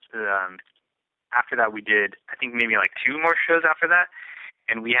next after that we did, I think, maybe like 2 more shows after that,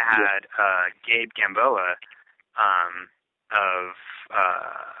 and we had Gabe Gamboa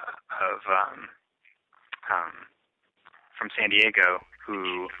from San Diego,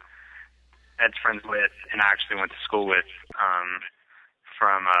 who Ed's friends with and I actually went to school with,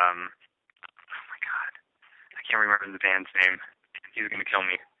 from oh my god, I can't remember the band's name. He's gonna kill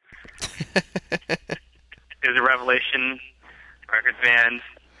me. It was a Revelation Records band.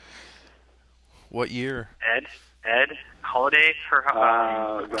 What year? Ed Holiday for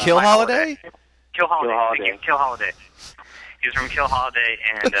Kill Holiday? Kill Holiday. Kill Holiday. He was from Kill Holiday,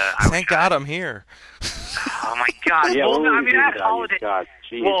 and thank God I'm here. Oh my God! Yeah, well, I mean, that's Holiday. God,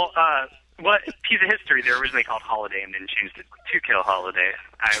 well, what piece of history? They're originally called Holiday, and then changed it to Kill Holiday.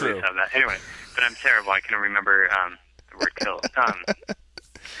 I True. always have that. Anyway, but I'm terrible. I can't remember the word kill.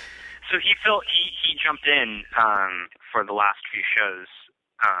 So he jumped in for the last few shows.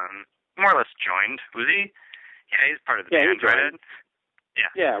 More or less joined. Was he? Yeah, he's part of the band, right?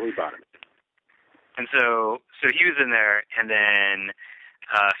 Yeah, we bought him. And so he was in there, and then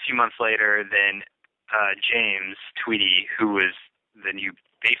a few months later, then James Tweedy, who was the new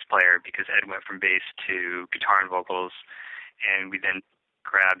bass player, because Ed went from bass to guitar and vocals, and we then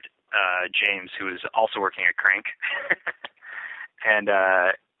grabbed James, who was also working at Crank, and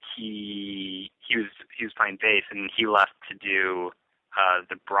he was playing bass, and he left to do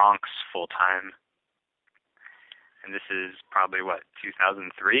the Bronx full time. And this is probably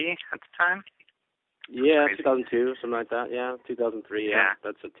 2003 at the time. Yeah, Crazy. 2002, something like that. Yeah, 2003. Yeah,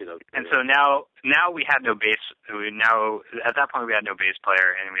 that's a 2003. And so now we had no bass. At that point we had no bass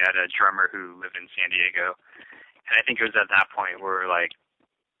player, and we had a drummer who lived in San Diego. And I think it was at that point where like,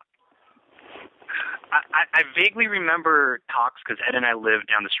 I vaguely remember talks, because Ed and I lived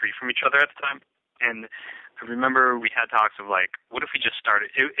down the street from each other at the time, and I remember we had talks of like, what if we just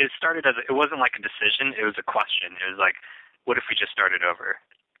started? It started as it wasn't like a decision; it was a question. It was like, what if we just started over?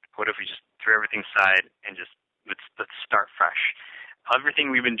 What if we just threw everything aside and just let's start fresh? Everything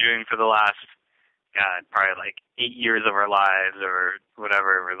we've been doing for the last, probably like 8 years of our lives or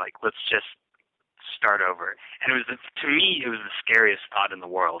whatever, we're like, let's just start over. And to me, it was the scariest thought in the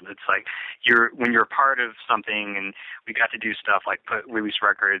world. It's like when you're part of something, and we got to do stuff like release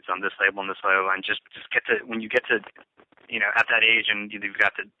records on this label and this label, and just get to, when you get to, at that age and you've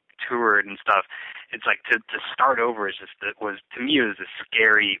got to tour and stuff, it's like to start over to me it was a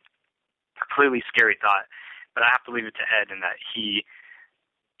clearly scary thought. But I have to leave it to Ed in that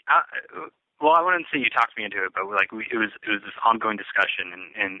I wouldn't say you talked me into it, but like it was this ongoing discussion,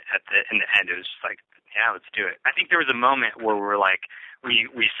 and in the end it was just like, yeah, let's do it. I think there was a moment where we're like,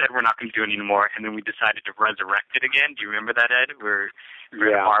 we said we're not going to do it anymore, and then we decided to resurrect it again. Do you remember that, Ed? We're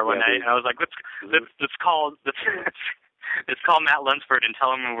at a bar one night, and I was like, let's call Matt Lunsford and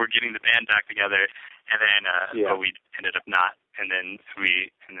tell him we're getting the band back together, and then but we ended up not, and then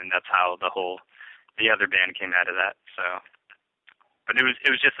that's how the other band came out of that. So, but it was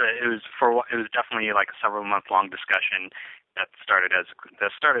definitely like a several month long discussion that started as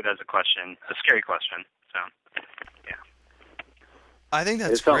a question, a scary question. So, yeah. I think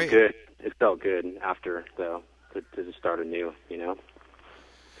that's great. Good. It felt good after, though, to just start anew. To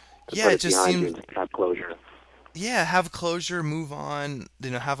yeah, put it just seems to have closure. Yeah, have closure, move on,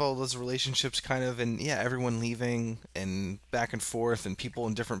 have all those relationships kind of, and yeah, everyone leaving and back and forth and people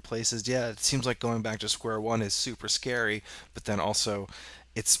in different places. Yeah, it seems like going back to square one is super scary, but then also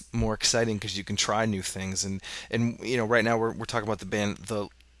it's more exciting because you can try new things. And right now we're talking about the band, the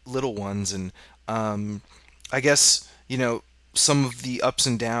Little Ones, and I guess, some of the ups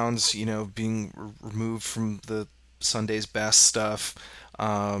and downs, being removed from the Sunday's Best stuff.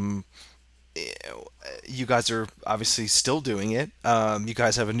 You guys are obviously still doing it. You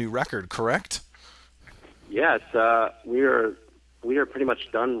guys have a new record, correct? Yes, we are pretty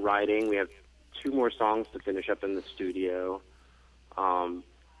much done writing. We have 2 more songs to finish up in the studio,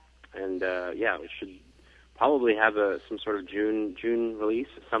 we should probably have some sort of June release,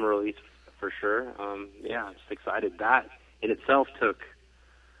 summer release for sure. Yeah, I'm just excited. That in itself took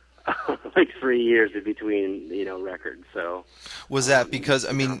like 3 years in between, records. So Was that because,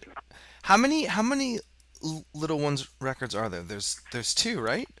 I mean, how many Little Ones records are there? There's two,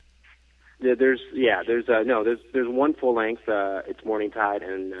 right? there's one full length. It's Morning Tide,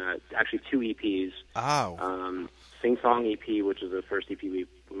 and actually two EPs. Oh, Sing Song EP, which is the first EP we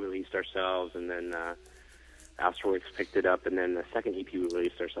released ourselves, and then Asteroids picked it up, and then the second EP we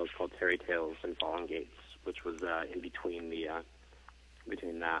released ourselves called Fairy Tales and Fallen Gates, which was in between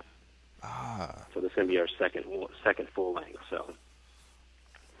between that. So this is gonna be our second full length. So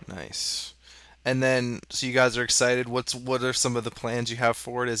nice. And then, so you guys are excited. What are some of the plans you have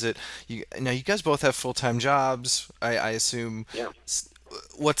for it? Is it now? You guys both have full-time jobs, I assume. yeah. Is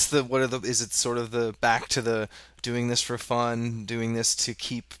it sort of the back to the doing this for fun, doing this to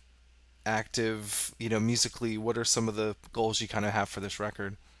keep active, musically? What are some of the goals you kind of have for this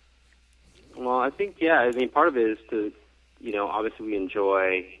record? Well, I think part of it is to, obviously we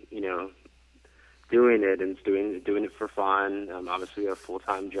enjoy, doing it and doing it for fun. Obviously we have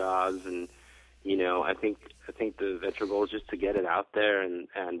full-time jobs, and I think the venture goal is just to get it out there, and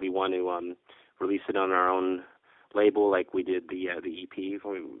we want to release it on our own label, like we did the EP.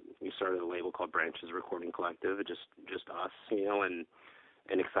 We started a label called Branches Recording Collective, just us, and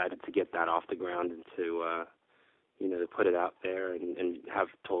excited to get that off the ground and to to put it out there and have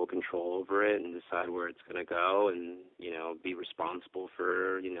total control over it and decide where it's going to go, and be responsible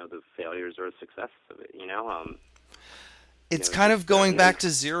for the failures or successes of it. It's kind of going back to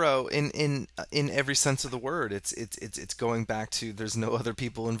zero in every sense of the word. It's going back to, there's no other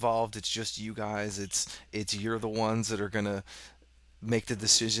people involved. It's just you guys. It's you're the ones that are gonna make the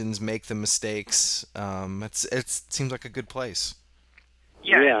decisions, make the mistakes. It seems like a good place.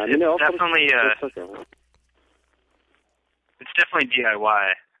 Yeah, it's definitely it's definitely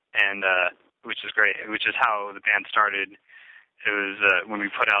DIY, and which is great. Which is how the band started. It was when we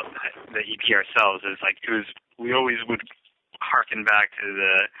put out the EP ourselves. We always would harken back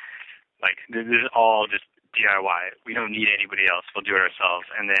to this is all just DIY. We don't need anybody else. We'll do it ourselves.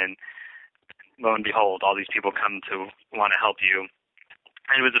 And then, lo and behold, all these people come to want to help you.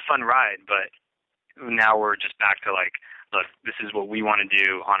 And it was a fun ride, but now we're just back to look, this is what we want to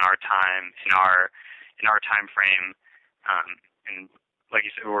do on our time, in our time frame. And like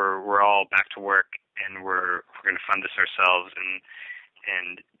you said, we're all back to work, and we're going to fund this ourselves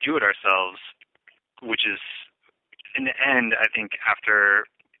and do it ourselves, which is, in the end, I think after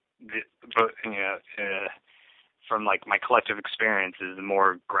from my collective experience, is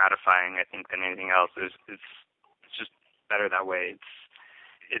more gratifying, I think, than anything else. It's just better that way.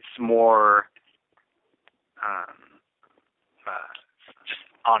 It's more just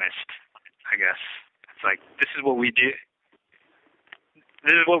honest, I guess. It's like, this is what we do.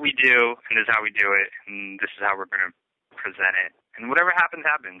 This is what we do, and this is how we do it, and this is how we're going to present it. And whatever happens,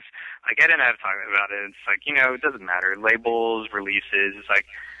 happens. Ed and I have talked about it. It's it doesn't matter. Labels, releases. It's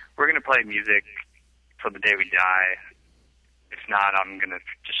we're going to play music till the day we die. If not, I'm going to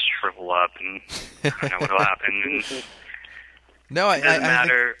just shrivel up, and I don't know what'll happen. And no, I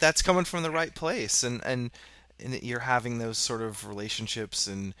matter. think that's coming from the right place, and you're having those sort of relationships,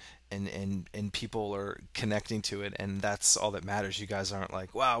 and people are connecting to it, and that's all that matters. You guys aren't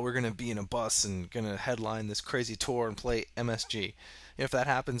wow, we're going to be in a bus and going to headline this crazy tour and play MSG. If that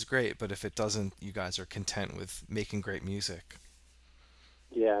happens, great, but if it doesn't, you guys are content with making great music.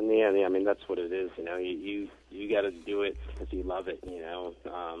 Yeah, I mean, that's what it is. You got to do it because you love it.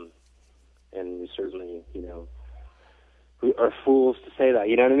 And we certainly, we are fools to say that.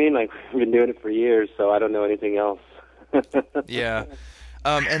 You know what I mean? We've been doing it for years, so I don't know anything else. Yeah.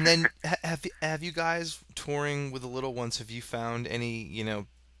 And then have you guys touring with the Little Ones? Have you found any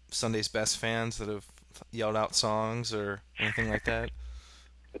Sunday's Best fans that have yelled out songs or anything like that?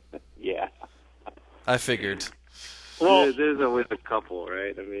 Yeah, I figured. Well, there's always a couple,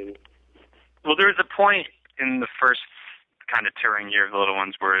 right? I mean, well, there was a point in the first kind of touring year of the Little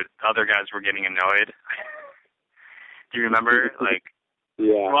Ones where other guys were getting annoyed. Do you remember?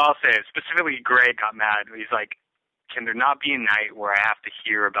 Yeah. Well, I'll say it. Specifically, Greg got mad. He's like, can there not be a night where I have to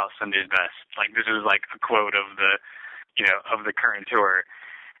hear about Sunday's Best? This was a quote of the, of the current tour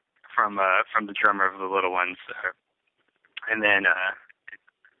from the drummer of the Little Ones. And then,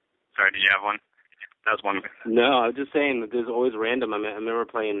 sorry, did you have one? That was one. No, I was just saying that there's always random. I remember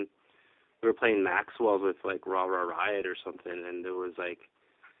we were playing Maxwell's with Raw Raw Riot or something, and there was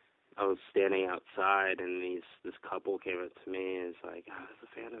I was standing outside, and this couple came up to me and was like, I was a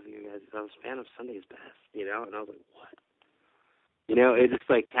fan of you guys. I was a fan of Sunday's Best, and I was like, what? It just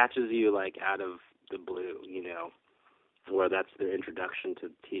catches you out of the blue, where that's their introduction to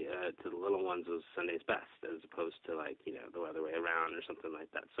the little ones was Sunday's Best, as opposed to like the other way around or something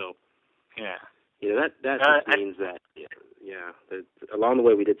like that. So Yeah. that just means that that along the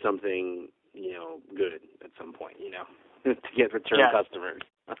way we did something good at some point to get return customers.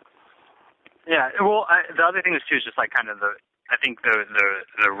 Yeah. Well, the other thing is too is just like kind of I think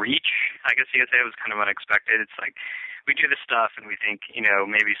the reach, I guess you could say, was kind of unexpected. It's like we do this stuff and we think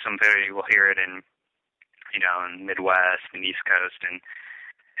maybe somebody will hear it in in Midwest and East Coast and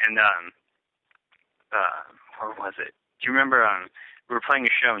where was it? Do you remember we were playing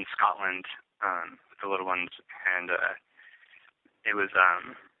a show in Scotland with the little ones, and it was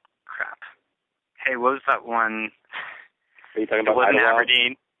crap. Hey, what was that one? Are you talking It about wasn't Idlewild?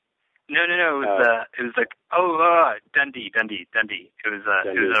 Aberdeen. No. It was like Dundee. It was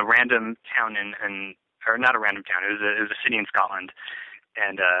a random town or not a random town. It was a city in Scotland,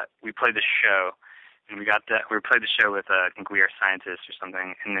 and we played the show. And we played the show with I think We Are Scientists or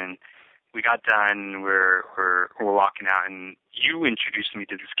something, and then we got done. We're walking out, and you introduced me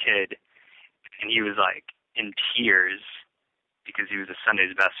to this kid, and he was like in tears because he was a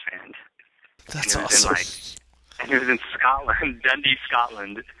Sunday's Best fan. That's and it was awesome. And it was in Scotland, Dundee,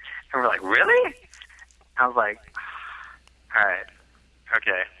 Scotland, and we're like, really? I was like, all right,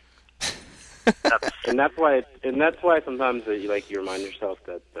 okay. And that's why sometimes you remind yourself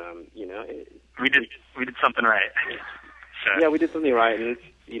that we did something right. So. Yeah, we did something right, and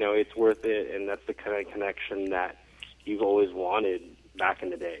it's worth it, and that's the kind of connection that you've always wanted back in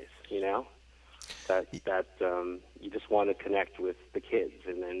the days. That you just want to connect with the kids,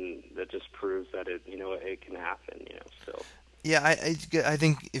 and then that just proves that it can happen. Still. Yeah, I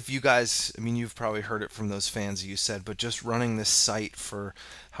think if you guys, I mean, you've probably heard it from those fans you said, but just running this site for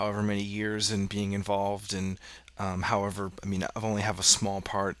however many years and being involved and however, I mean, I've only have a small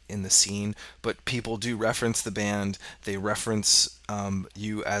part in the scene, but people do reference the band. They reference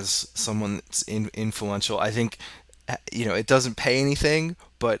you as someone that's influential. I think, it doesn't pay anything,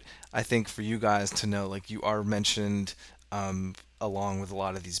 but I think for you guys to know, like, you are mentioned along with a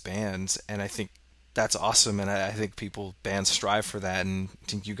lot of these bands, and I think that's awesome, and I think bands strive for that, and I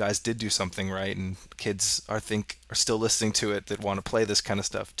think you guys did do something right, and kids are still listening to it that want to play this kind of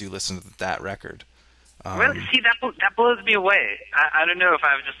stuff. Do listen to that record. Really? See, that blows me away. I don't know if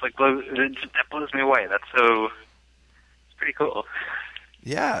I would just like that blows me away. It's pretty cool.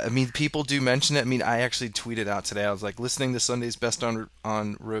 Yeah, I mean, people do mention it. I mean, I actually tweeted out today. I was like, listening to Sunday's Best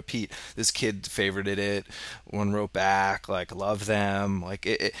on repeat. This kid favorited it. One wrote back like, love them. Like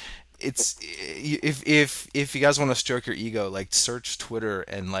it's if you guys want to stroke your ego, like search Twitter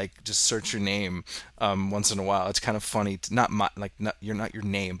and like just search your name once in a while. It's kind of funny, not your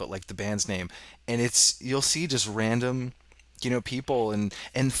name, but like the band's name, and you'll see just random people and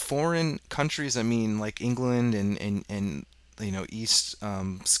foreign countries. I mean, like England and East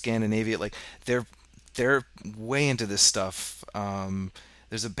Scandinavia, like they're way into this stuff.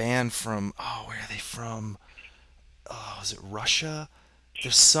 There's a band from where are they from? Is it Russia?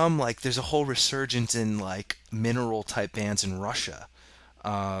 There's a whole resurgence in like mineral type bands in Russia.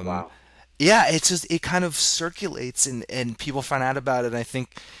 Wow. Yeah, it kind of circulates and people find out about it. And I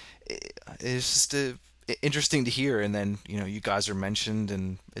think it's just interesting to hear. And then you guys are mentioned,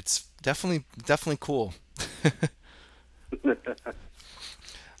 and it's definitely cool.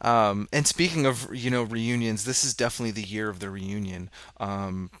 And speaking of reunions, this is definitely the year of the reunion.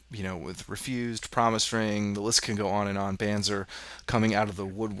 With Refused, Promise Ring, the list can go on and on. Bands are coming out of the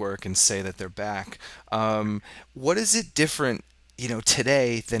woodwork and say that they're back. What is it different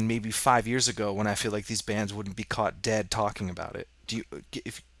today than maybe 5 years ago, when I feel like these bands wouldn't be caught dead talking about it?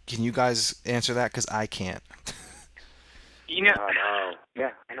 Can you guys answer that? Because I can't. Yeah,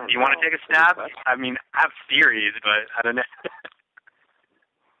 I don't know. You want to take a stab? I mean, I have theories, but I don't know.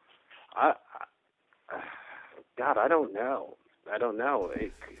 God, I don't know.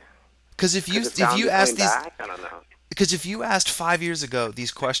 Because if you asked these, back, I don't know. Because if you asked 5 years ago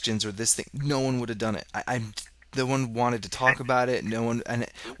these questions or this thing, no one would have done it. No one wanted to talk about it. No one,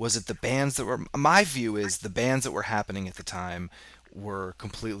 was it the bands that were? My view is the bands that were happening at the time were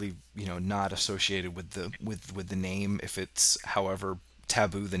completely, not associated with the name. If it's however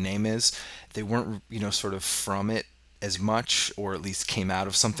taboo the name is, they weren't, sort of from it as much, or at least came out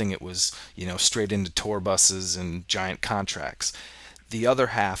of something. It was, straight into tour buses and giant contracts. The other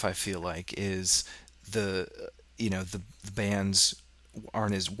half, I feel like, is the bands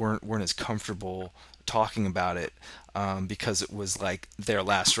weren't as comfortable talking about it because it was like their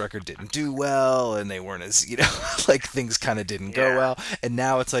last record didn't do well, and they weren't as like things kind of didn't go well. And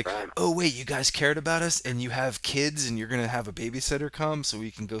now it's like, oh wait, you guys cared about us, and you have kids, and you're gonna have a babysitter come so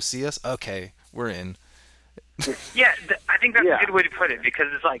we can go see us. Okay, we're in. Yeah, I think that's Yeah. a good way to put it,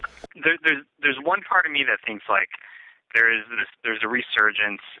 because it's like there's one part of me that thinks like there's a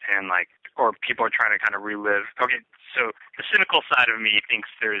resurgence, and like, or people are trying to kind of relive. Okay, so the cynical side of me thinks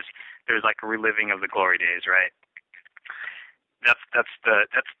there's like a reliving of the glory days, right? That's the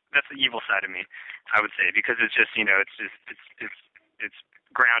evil side of me, I would say, because it's just, it's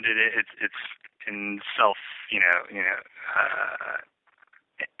grounded, it's in self,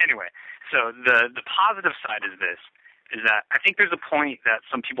 anyway. So the positive side is this, is that I think there's a point that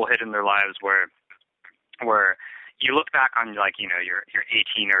some people hit in their lives where you look back on, like, your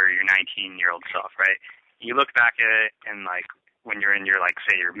 18 or your 19-year-old self, right? You look back at it, and like when you're in your, like,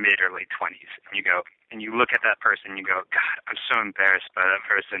 say your mid or late 20s, and you go and you look at that person, you go, God, I'm so embarrassed by that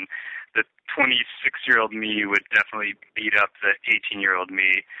person. The 26-year-old me would definitely beat up the 18-year-old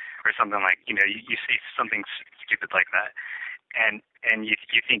me, or something, like, you see something stupid like that. And you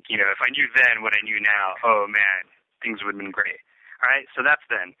think, if I knew then what I knew now, oh man, things would have been great. All right, so that's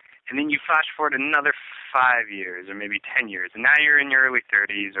then. And then you flash forward another 5 years or maybe 10 years, and now you're in your early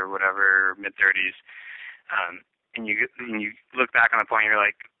 30s or whatever, mid 30s, and you look back on the point, and you're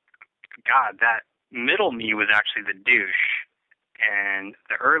like, God, that middle me was actually the douche, and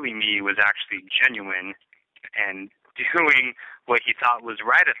the early me was actually genuine and doing what he thought was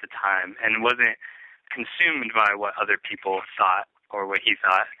right at the time, and wasn't consumed by what other people thought or what he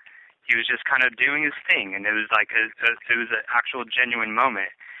thought. He was just kind of doing his thing, and it was like it was an actual genuine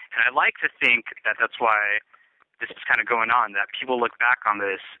moment. And I like to think that that's why this is kind of going on, that people look back on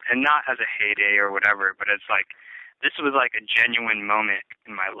this, and not as a heyday or whatever, but it's like, this was like a genuine moment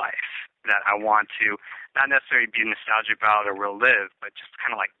in my life that I want to not necessarily be nostalgic about or relive, but just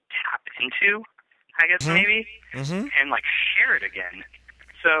kind of like tap into, I guess, maybe, and like share it again.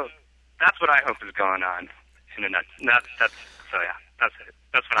 So that's what I hope is going on in a nutshell. That's it.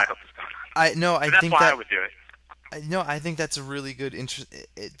 That's what I hope is going on. I that's think why that I would do it. No, I think that's a really good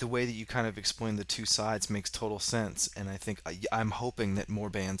the way that you kind of explain the two sides makes total sense, and I think I'm hoping that more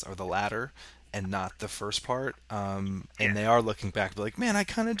bands are the latter and not the first part. And they are looking back, like, man, I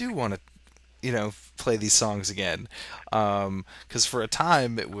kind of do want to, play these songs again, because for a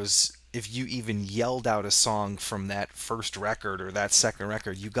time it was, if you even yelled out a song from that first record or that second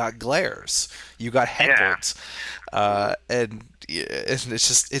record, you got glares, you got heckled, and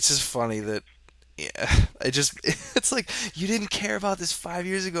it's just funny that. Yeah, it's like, you didn't care about this 5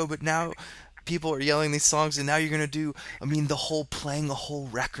 years ago, but now people are yelling these songs, and now you're going to do, playing a whole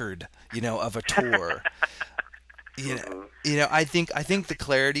record, of a tour. I think the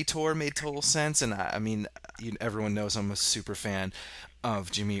Clarity tour made total sense, and everyone knows I'm a super fan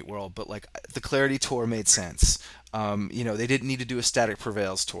of Jimmy Eat World, but like, the Clarity tour made sense. They didn't need to do a Static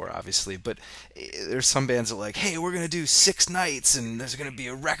Prevails tour, obviously, but there's some bands that are like, hey, we're going to do 6 nights, and there's going to be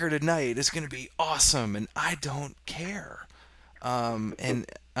a record a night. It's going to be awesome, and I don't care. And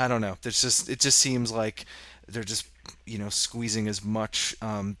I don't know. It just seems like they're just, squeezing as much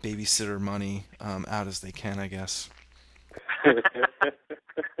babysitter money out as they can, I guess.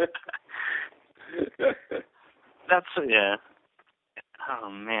 That's, yeah.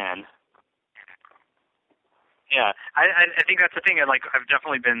 Oh, man. Yeah, I think that's the thing. Like, I've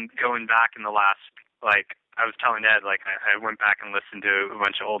definitely been going back in the last, like, I was telling Ed, like, I went back and listened to a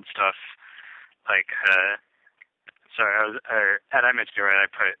bunch of old stuff. Like, Ed, I mentioned it, right? I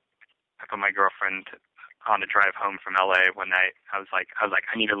put my girlfriend on a drive home from LA one night. I was like, I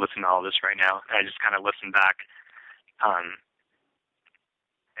need to listen to all this right now. And I just kind of listened back. And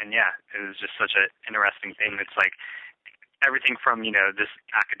yeah, it was just such an interesting thing. It's like, everything from, this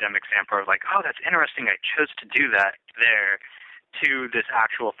academic standpoint of like, oh, that's interesting, I chose to do that there, to this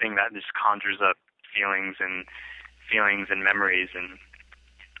actual thing that just conjures up feelings and memories, and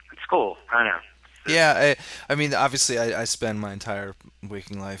it's cool. I don't know. Yeah, obviously, I spend my entire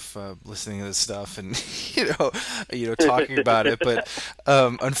waking life listening to this stuff and talking about it. But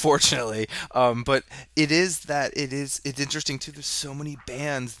unfortunately, but it's interesting too. There's so many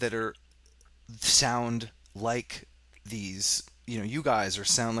bands that sound like these, you guys, or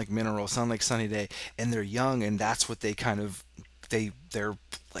sound like Mineral, sound like Sunny Day, and they're young, and that's what they kind of they're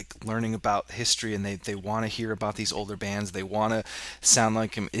like learning about history, and they want to hear about these older bands. They want to sound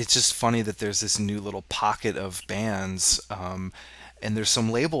like them. It's just funny that there's this new little pocket of bands, and there's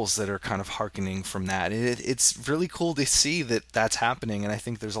some labels that are kind of hearkening from that. It's really cool to see that that's happening, and I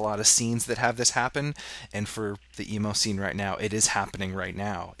think there's a lot of scenes that have this happen, and for the emo scene right now, it is happening right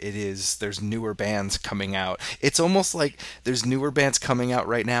now. There's newer bands coming out. It's almost like there's newer bands coming out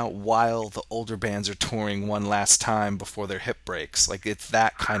right now while the older bands are touring one last time before their hip breaks. Like, it's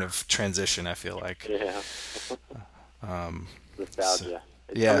that kind of transition, I feel like. Yeah. Nostalgia.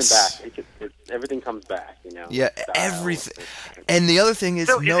 Yes. Coming back. everything comes back, you know. Yeah, Style, everything. And the other thing is,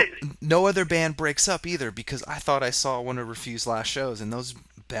 So no other band breaks up either, because I thought I saw one of Refuse's last shows, and those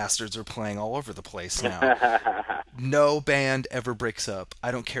bastards are playing all over the place now. No band ever breaks up.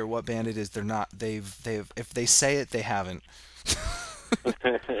 I don't care what band it is. They're not. They've. If they say it, they haven't.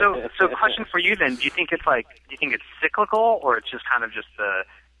 So question for you then: do you think it's cyclical, or it's just kind of just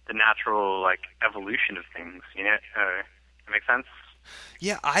the natural like evolution of things? You know, that makes sense.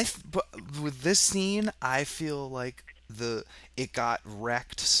 Yeah, but with this scene, I feel like it got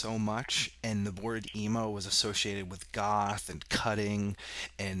wrecked so much, and the word emo was associated with goth and cutting,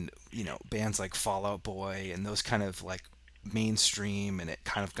 and bands like Fall Out Boy and those kind of like mainstream, and it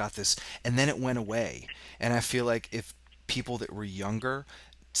kind of got this, and then it went away. And I feel like if people that were younger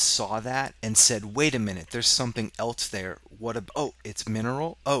saw that and said, "Wait a minute, there's something else there. Oh, it's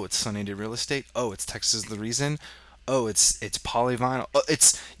Mineral. Oh, it's Sunny Day Real Estate. Oh, it's Texas the Reason. Oh, it's Polyvinyl." Oh,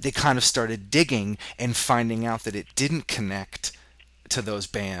 they kind of started digging and finding out that it didn't connect to those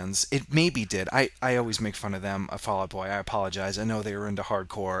bands. It maybe did. I always make fun of them. Fall Out Boy, I apologize. I know they were into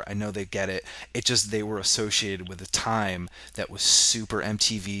hardcore. I know they get it. It just they were associated with a time that was super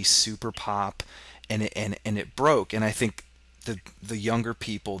MTV, super pop, and it broke. And I think the younger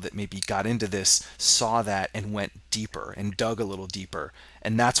people that maybe got into this saw that and went deeper and dug a little deeper,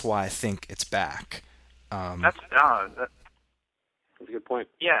 and that's why I think it's back. That's That's a good point.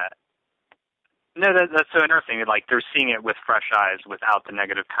 yeah. No, that's so interesting. Like they're seeing it with fresh eyes, without the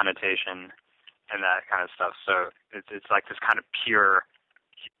negative connotation and that kind of stuff. So it's like this kind of pure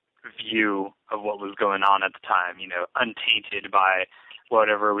view of what was going on at the time. Untainted by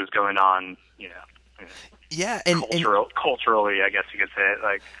whatever was going on. Yeah, and Culturally, I guess you could say it.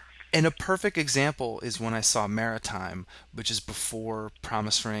 Like, and a perfect example is when I saw Maritime, which is before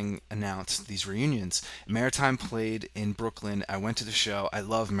Promise Ring announced these reunions. Maritime played in Brooklyn. I went to the show. I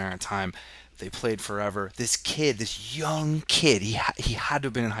love Maritime. They played forever. This young kid, he had to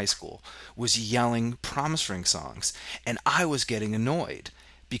have been in high school, was yelling Promise Ring songs. And I was getting annoyed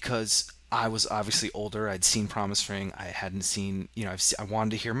because I was obviously older. I'd seen Promise Ring. I hadn't seen, I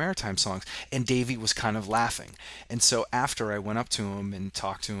wanted to hear Maritime songs. And Davey was kind of laughing. And so after I went up to him and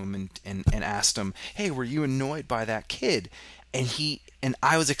talked to him and asked him, "Hey, were you annoyed by that kid?" And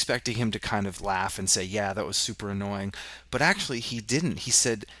I was expecting him to kind of laugh and say, "Yeah, that was super annoying." But actually he didn't. He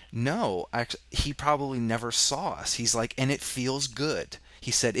said, "No, he probably never saw us." He's like, "And it feels good."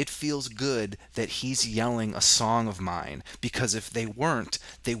 He said, "It feels good that he's yelling a song of mine, because if they weren't,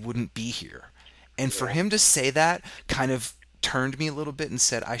 they wouldn't be here." And for him to say that kind of turned me a little bit and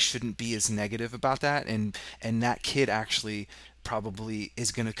said I shouldn't be as negative about that. And that kid actually probably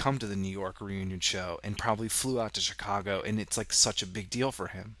is going to come to the New York reunion show and probably flew out to Chicago, and it's like such a big deal for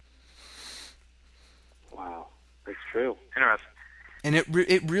him. Wow, that's true. interesting. And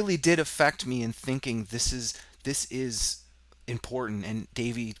it really did affect me in thinking this is important. And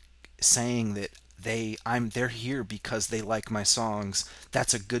Davey saying that they're here because they like my songs,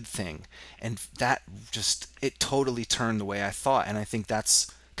 that's a good thing. And that it totally turned the way I thought. And I think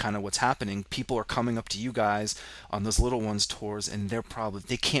that's kind of what's happening. People are coming up to you guys on those Little Ones tours, and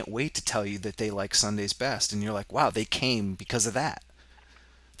they can't wait to tell you that they like Sunday's Best, and you're like, wow, they came because of that.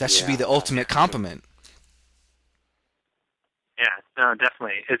 That should be the ultimate compliment. Yeah, no,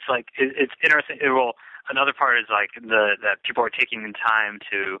 definitely. It's like it's interesting. Another part is like that people are taking the time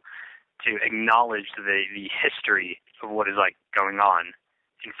to acknowledge the history of what is like going on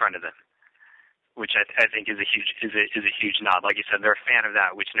in front of them, which I think is a huge nod. Like you said, they're a fan of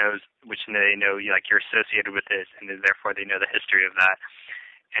that, which they know like you're associated with this, and therefore they know the history of that,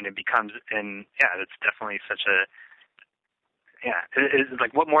 and it's definitely such a it's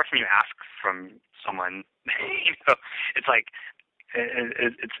like, what more can you ask from someone? It's like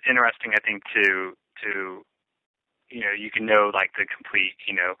it's interesting, I think, to you can know like the complete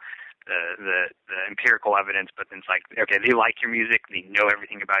the empirical evidence, but then it's like, okay, they like your music, they know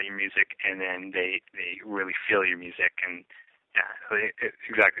everything about your music, and then they really feel your music. And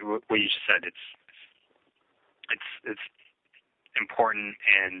exactly what you just said. It's important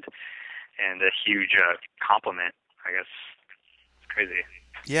and a huge compliment, I guess. It's crazy.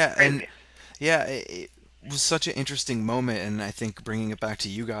 Yeah, crazy. and yeah, it was such an interesting moment, and I think bringing it back to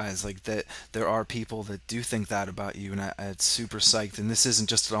you guys, like that there are people that do think that about you, and it's super psyched. And this isn't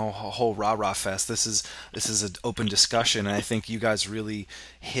just a whole rah-rah fest. This is an open discussion, and I think you guys really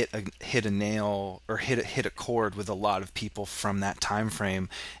hit a nail, or hit a chord with a lot of people from that time frame,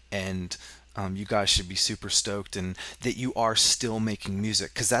 and you guys should be super stoked, and that you are still making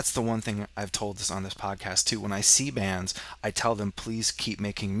music, because that's the one thing I've told this on this podcast too. When I see bands, I tell them, please keep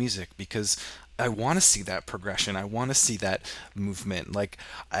making music, because I want to see that progression. I want to see that movement. Like,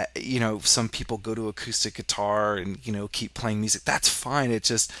 some people go to acoustic guitar and, keep playing music. That's fine. It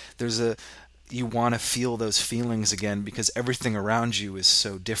just, you want to feel those feelings again because everything around you is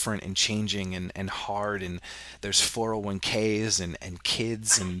so different and changing and hard. And there's 401ks and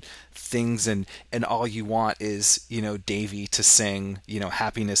kids and things. And all you want is, Davey to sing,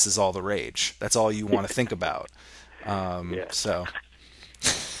 happiness is all the rage. That's all you want to think about. So...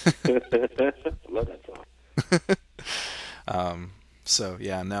 Love that song.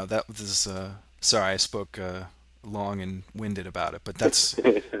 That was sorry I spoke long and winded about it, but that's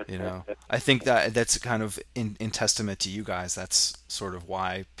I think that's kind of in testament to you guys. That's sort of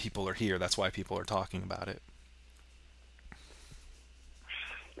why people are here. That's why people are talking about it.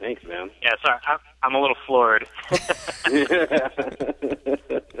 Thanks, man. Yeah, sorry, I'm a little floored.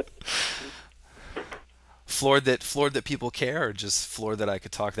 Floored that people care, or just floored that I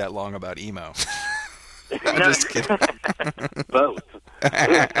could talk that long about emo? I'm just kidding. Both.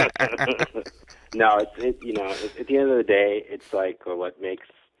 No, at the end of the day, it's like what makes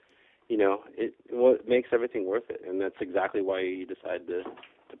everything worth it, and that's exactly why you decide to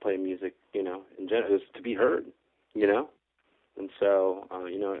play music. In general, is to be heard. And so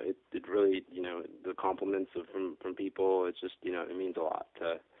it really the compliments from people. It's just it means a lot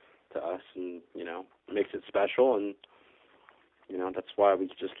to us, and it makes it special, and that's why we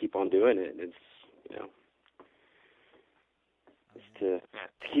just keep on doing it. It's it's to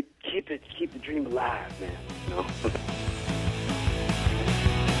keep the dream alive, man.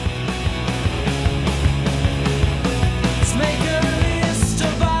 Let's make a list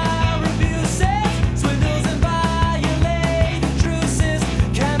of our abuses, swindles and violate intrusives,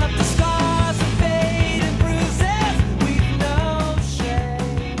 count up the scars of fate and bruises. We've no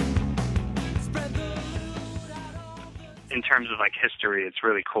shame. Spread the loot out over. In terms of like history, it's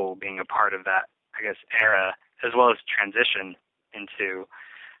really cool being a part of that, I guess, era, as well as transition into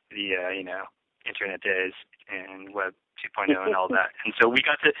the internet days and Web 2.0 and all that. And so we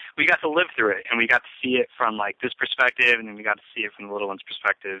got to live through it, and we got to see it from like this perspective, and then we got to see it from the little one's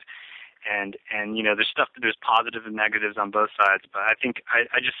perspective. And there's positives and negatives on both sides, but I think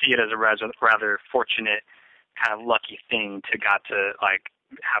I just see it as a rather fortunate, kind of lucky thing to got to like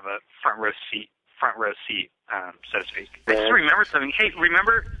have a front row seat, so to speak. I just remembered something. Hey,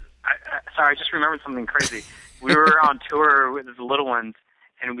 I just remembered something crazy. We were on tour with the little ones,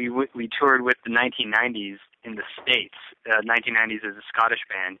 and we toured with the 1990s in the States. 1990s is a Scottish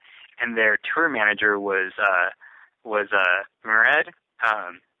band, and their tour manager was Murad.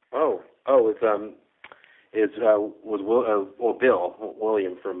 Bill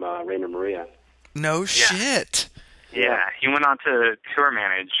William from Rainer Maria. No shit. Yeah, he went on to tour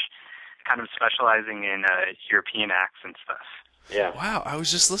manage, kind of specializing in European acts and stuff. Yeah. Wow, I was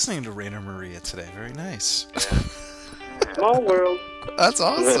just listening to Rainer Maria today. Very nice. Small world. That's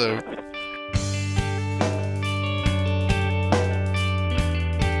awesome.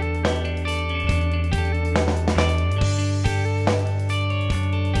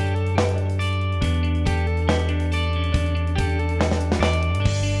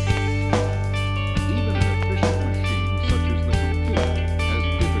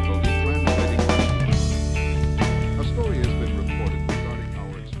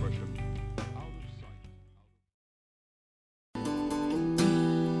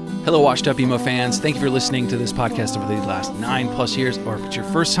 Hello, Washed Up Emo fans. Thank you for listening to this podcast over the last 9+ years, or if it's your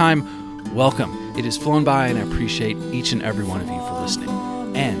first time, welcome. It has flown by, and I appreciate each and every one of you for listening.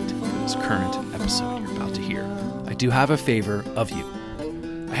 And for this current episode you're about to hear, I do have a favor of you.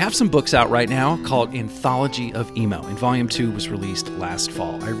 I have some books out right now called Anthology of Emo, and Volume 2 was released last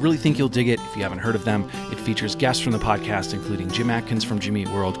fall. I really think you'll dig it if you haven't heard of them. It features guests from the podcast, including Jim Atkins from Jimmy Eat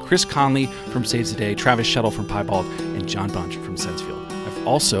World, Chris Conley from Saves the Day, Travis Shuttle from Piebald, and John Bunch from Sensefield. I've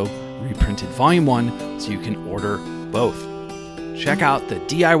also reprinted Volume 1 so you can order both. Check out the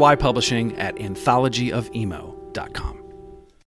DIY publishing at anthologyofemo.com.